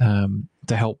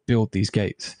to help build these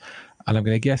gates. And I'm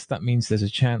going to guess that means there's a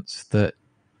chance that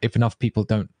if enough people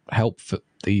don't help for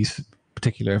these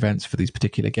particular events, for these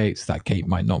particular gates, that gate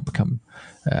might not come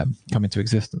into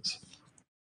existence.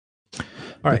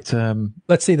 All right. But,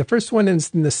 let's see. The first one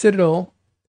is in the Citadel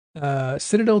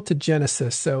to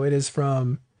Genesis. So it is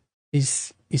from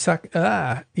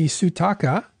Isutaka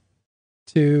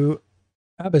to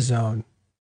Abazone.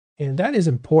 And that is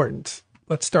important.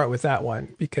 Let's start with that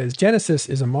one because Genesis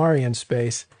is a Marian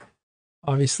space.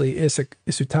 Obviously,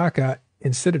 Isutaka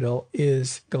in Citadel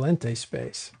is Gallente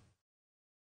space.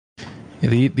 Yeah,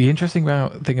 the interesting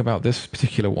thing about this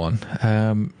particular one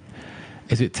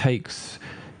is it takes,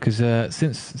 because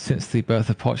since the birth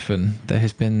of Pochvan, there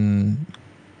has been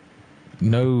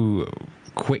no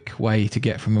quick way to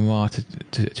get from Amarr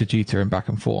to Jita and back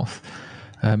and forth.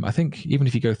 I think even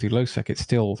if you go through Losec, it's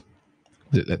still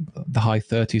the high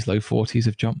 30s, low 40s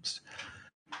of jumps.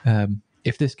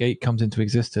 If this gate comes into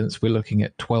existence, we're looking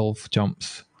at 12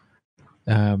 jumps,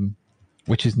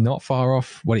 which is not far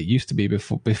off what it used to be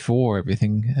before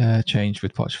everything changed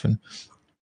with Pochvan.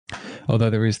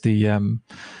 Although there is the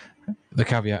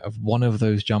caveat of one of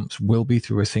those jumps will be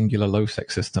through a singular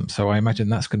Losec system. So I imagine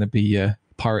that's going to be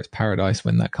Pirate's Paradise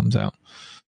when that comes out.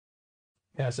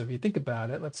 Yeah, so if you think about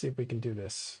it, let's see if we can do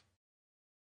this.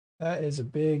 That is a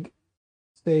big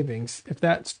savings. If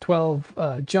that's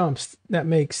 12 jumps, that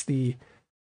makes the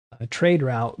trade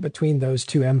route between those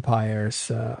two empires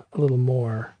a little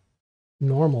more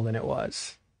normal than it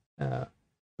was. But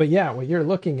yeah, what you're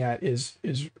looking at is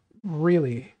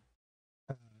really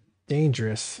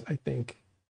dangerous, I think,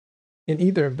 in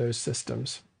either of those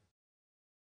systems.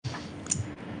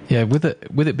 Yeah, with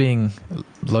it being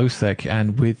Losec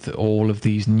and with all of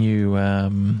these new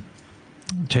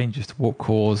changes to warp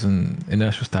cores and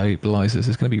inertial stabilizers,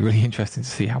 it's going to be really interesting to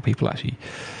see how people actually,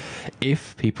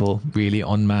 if people really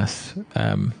en masse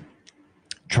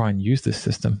try and use this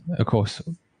system. Of course,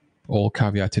 all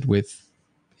caveated with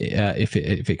if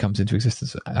it comes into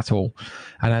existence at all.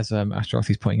 And as Astaroth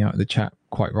is pointing out in the chat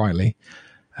quite rightly,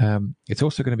 it's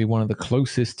also going to be one of the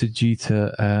closest to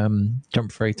Jita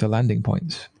jump freighter landing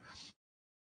points.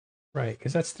 Right,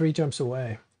 because that's 3 jumps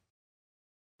away.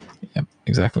 Yep,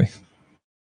 exactly.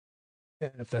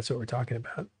 Yeah, if that's what we're talking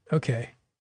about. Okay.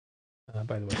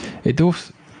 By the way,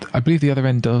 I believe the other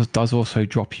end does also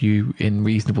drop you in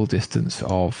reasonable distance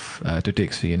of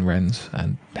Dodixie and Rennes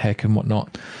and Heck and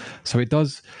whatnot. So it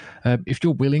does, if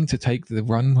you're willing to take the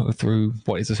run through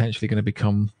what is essentially going to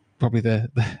become probably the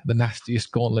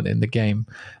nastiest gauntlet in the game,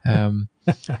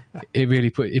 it really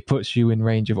puts you in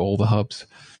range of all the hubs.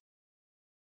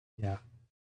 Yeah.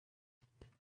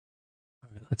 All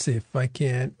right, let's see if I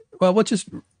can. Well, we'll just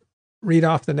read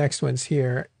off the next ones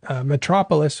here.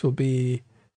 Metropolis will be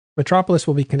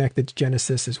connected to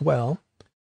Genesis as well.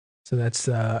 So that's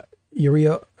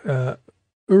Urioke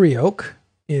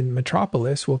in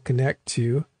Metropolis will connect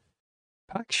to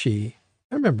Pakshi.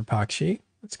 I remember Pakshi.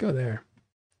 Let's go there.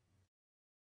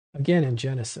 Again in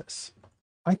Genesis.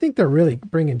 I think they're really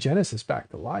bringing Genesis back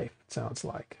to life, it sounds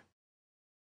like.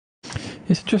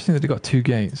 It's interesting that they got 2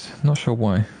 gates. Not sure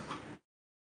why.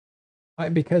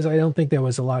 Because I don't think there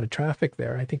was a lot of traffic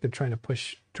there. I think they're trying to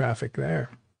push traffic there,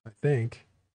 I think.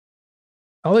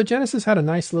 Although Genesis had a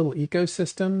nice little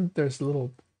ecosystem. It's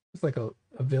like a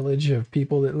village of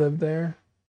people that live there.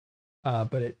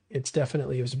 But it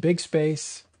was a big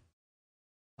space,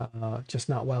 just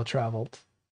not well traveled.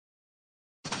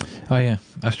 Oh yeah,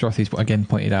 Astrothes again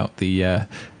pointed out the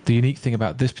unique thing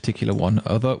about this particular one.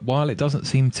 Although while it doesn't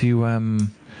seem to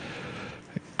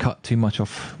cut too much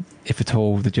off, if at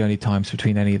all, the journey times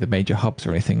between any of the major hubs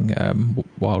or anything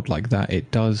wild like that, it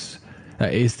does.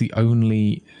 It is the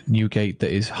only new gate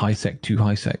that is high sec to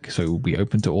high sec, so it will be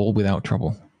open to all without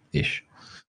trouble, ish.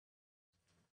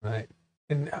 Right,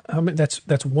 and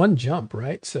that's one jump,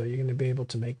 right? So you're going to be able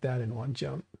to make that in one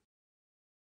jump.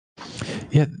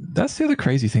 Yeah, that's the other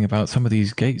crazy thing about some of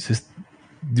these gates is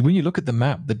when you look at the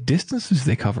map, the distances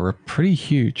they cover are pretty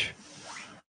huge.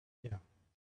 Yeah.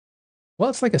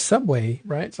 Well, it's like a subway,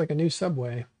 right? It's like a new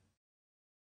subway.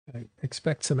 I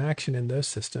expect some action in those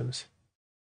systems.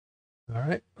 All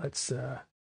right, let's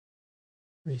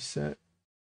reset,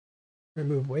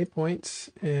 remove waypoints,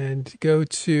 and go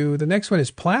to the next one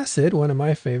is Placid, one of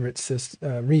my favorite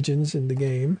regions in the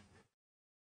game.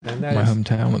 And that my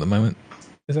hometown at the moment.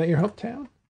 Is that your hometown?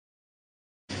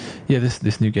 Yeah,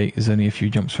 this new gate is only a few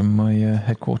jumps from my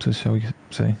headquarters, shall we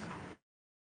say.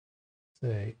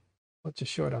 Let's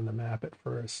just show it on the map at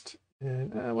first.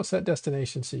 And we'll set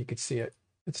destination so you could see it.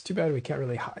 It's too bad we can't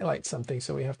really highlight something,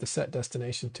 so we have to set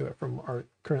destination to it from our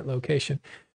current location.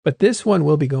 But this one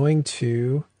will be going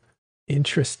to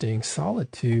interesting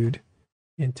Solitude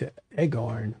into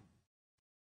Egorn.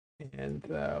 And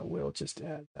we'll just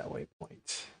add that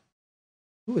waypoint.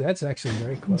 Ooh, that's actually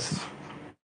very close.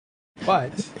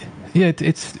 But yeah,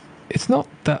 it's not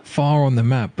that far on the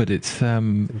map, but it's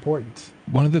important.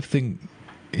 One of the things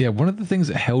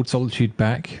that held Solitude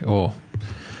back, or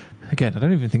again, I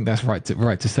don't even think that's right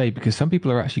to say, because some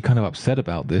people are actually kind of upset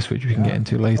about this, which we can get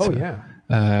into later. Oh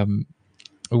yeah.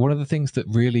 One of the things that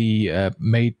really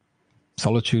made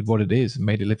Solitude what it is,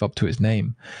 made it live up to its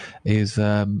name, is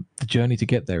the journey to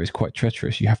get there is quite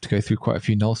treacherous. You have to go through quite a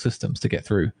few null systems to get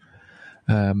through.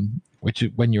 Which,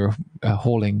 when you're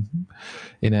hauling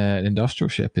in an industrial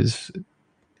ship, is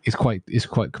quite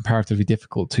comparatively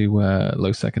difficult to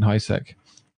low sec and high sec.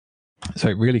 So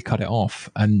it really cut it off,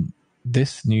 and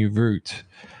this new route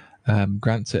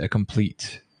grants it a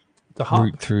complete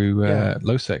route through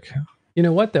low sec. You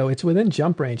know what though? It's within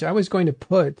jump range. I was going to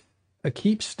put a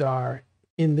keep star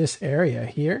in this area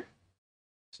here,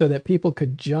 so that people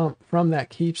could jump from that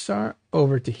keep star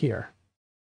over to here,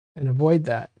 and avoid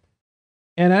that.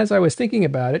 And as I was thinking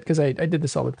about it, because I did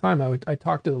this all the time, I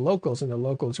talked to the locals, and the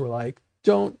locals were like,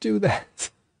 "Don't do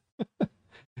that,"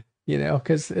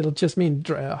 because it'll just mean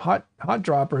hot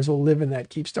droppers will live in that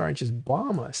keep star and just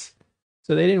bomb us.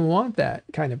 So they didn't want that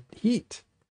kind of heat,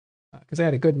 because they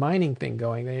had a good mining thing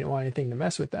going. They didn't want anything to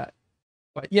mess with that.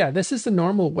 But yeah, this is the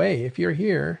normal way. If you're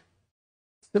here,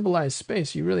 civilized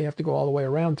space, you really have to go all the way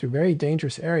around through very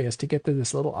dangerous areas to get to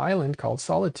this little island called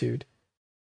Solitude.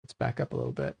 Let's back up a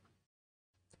little bit.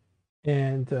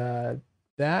 And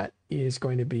that is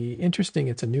going to be interesting.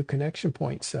 It's a new connection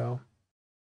point. So,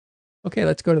 okay,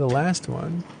 let's go to the last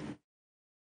one.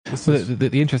 The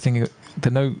interesting,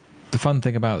 the fun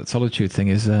thing about the Solitude thing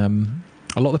is a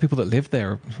lot of the people that live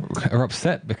there are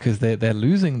upset because they're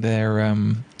losing their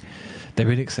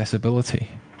inaccessibility.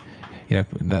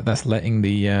 That's letting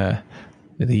the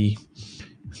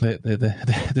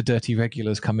dirty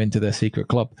regulars come into their secret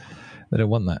club. They don't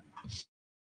want that.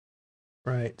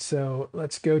 Right, so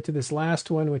let's go to this last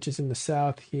one, which is in the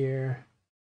south here.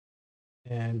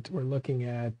 And we're looking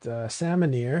at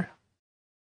Salmonir.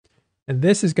 And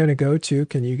this is going to go to,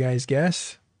 can you guys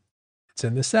guess? It's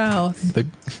in the south.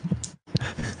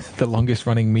 The longest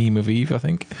running meme of Eve, I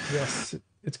think. Yes,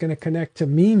 it's going to connect to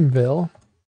Memeville.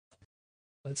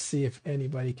 Let's see if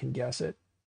anybody can guess it.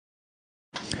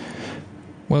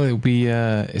 Well, it'll be.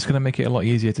 It's going to make it a lot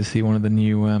easier to see one of the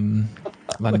new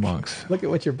landmarks. Look at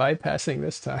what you're bypassing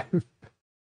this time.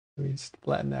 Let me just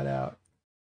flatten that out.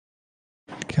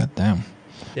 God damn.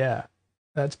 Yeah,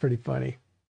 that's pretty funny.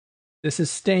 This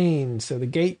is Stane. So the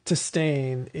gate to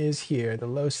Stane is here. The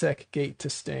Losec gate to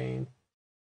Stane.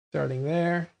 Starting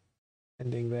there,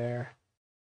 ending there.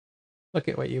 Look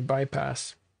at what you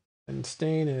bypass. And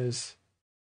Stane is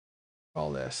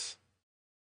all this.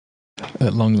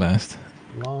 At long last.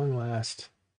 Long last.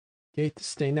 Gate to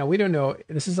Stane. Now, we don't know.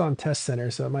 This is on Test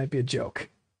Center, so it might be a joke.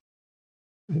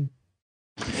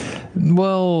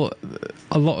 Well,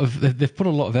 they've put a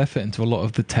lot of effort into a lot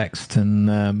of the text and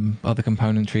other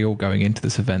componentry all going into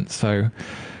this event. So,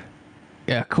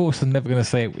 yeah, of course, I'm never going to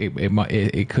say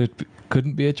it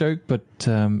couldn't be a joke, but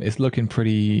it's looking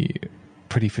pretty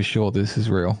for sure this is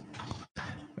real.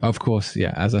 Of course,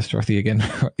 yeah, as Astrathi again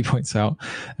rightly points out,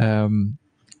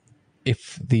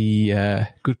 if the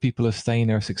good people of Stane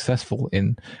are successful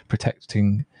in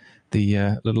protecting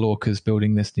the little orcas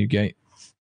building this new gate.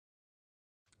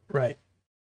 Right.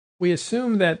 We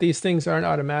assume that these things aren't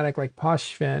automatic, like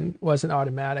Poshven wasn't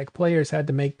automatic. Players had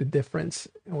to make the difference.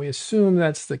 And we assume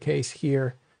that's the case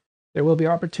here. There will be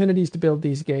opportunities to build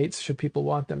these gates should people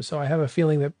want them. So I have a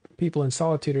feeling that people in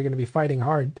Solitude are going to be fighting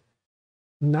hard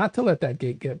not to let that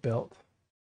gate get built.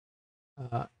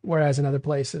 Whereas in other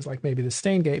places, like maybe the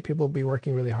Stane Gate, people will be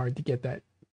working really hard to get that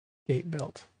gate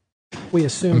built. We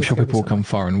assume. I'm sure people will come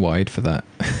far and wide for that.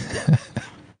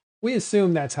 We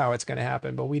assume that's how it's going to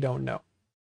happen, but we don't know.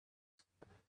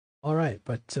 All right,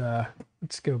 but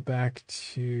let's go back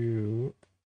to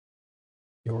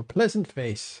your pleasant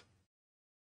face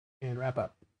and wrap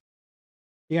up.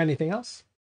 You got anything else?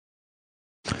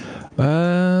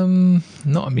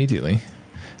 Not immediately.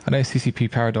 I know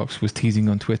CCP Paradox was teasing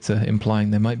on Twitter, implying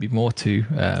there might be more to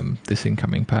this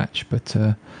incoming patch, but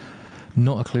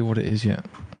not a clue what it is yet.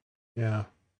 Yeah,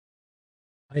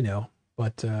 I know,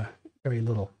 but very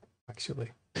little, actually.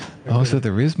 So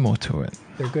there is more to it.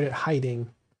 They're good at hiding.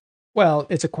 Well,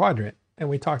 it's a quadrant, and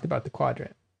we talked about the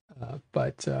quadrant,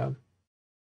 but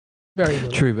very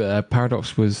little. True, but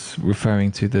Paradox was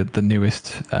referring to the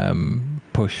newest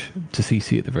push to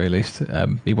CC at the very least.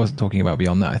 He wasn't talking about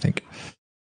beyond that, I think.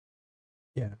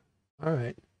 Yeah. All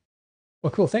right.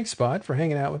 Well, cool. Thanks, Spot, for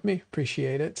hanging out with me.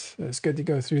 Appreciate it. It's good to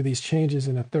go through these changes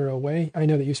in a thorough way. I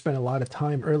know that you spent a lot of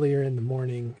time earlier in the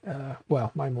morning,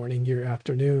 my morning, your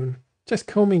afternoon, just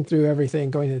combing through everything,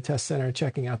 going to the test center,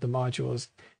 checking out the modules,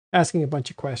 asking a bunch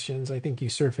of questions. I think you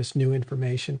surfaced new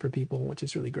information for people, which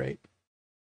is really great.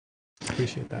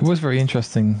 Appreciate that. It was very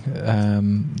interesting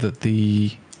that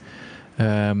the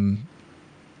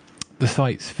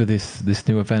sites for this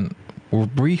new event were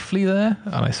briefly there,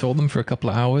 and I saw them for a couple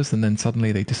of hours, and then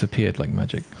suddenly they disappeared like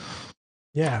magic.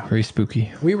 Yeah. Very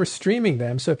spooky. We were streaming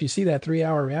them, so if you see that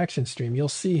 3-hour reaction stream, you'll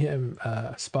see him,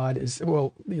 Spot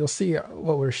you'll see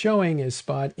what we're showing is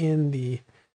Spot in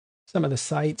some of the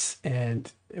sites, and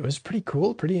it was pretty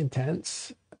cool, pretty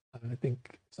intense. I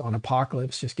think on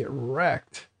Apocalypse just get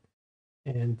wrecked.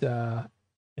 And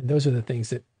those are the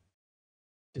things that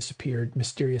disappeared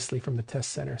mysteriously from the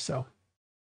test center. So,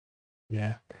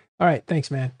 yeah. All right. Thanks,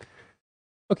 man.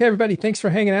 Okay, everybody. Thanks for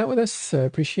hanging out with us.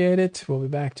 Appreciate it. We'll be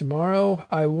back tomorrow.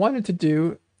 I wanted to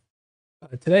do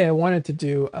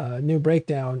a new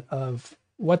breakdown of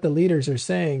what the leaders are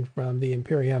saying from the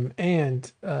Imperium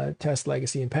and Test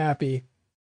Legacy and Pappy.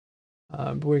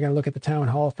 We're going to look at the Town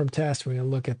Hall from Test. We're going to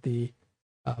look at the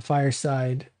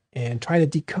Fireside and try to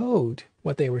decode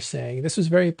what they were saying. This was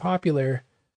very popular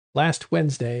last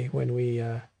Wednesday when we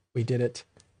did it.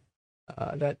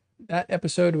 That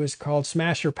episode was called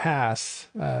Smash or Pass.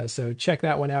 So check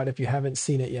that one out if you haven't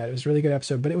seen it yet. It was a really good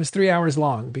episode, but it was 3 hours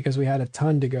long because we had a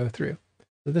ton to go through.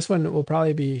 So this one will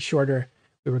probably be shorter.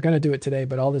 We were going to do it today,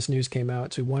 but all this news came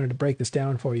out, so we wanted to break this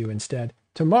down for you instead.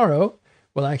 Tomorrow,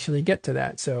 we'll actually get to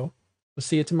that. So we'll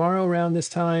see you tomorrow around this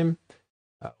time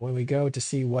when we go to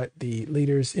see what the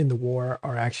leaders in the war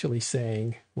are actually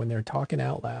saying when they're talking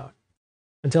out loud.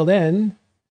 Until then,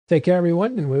 take care,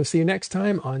 everyone, and we'll see you next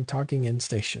time on Talking in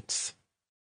Stations.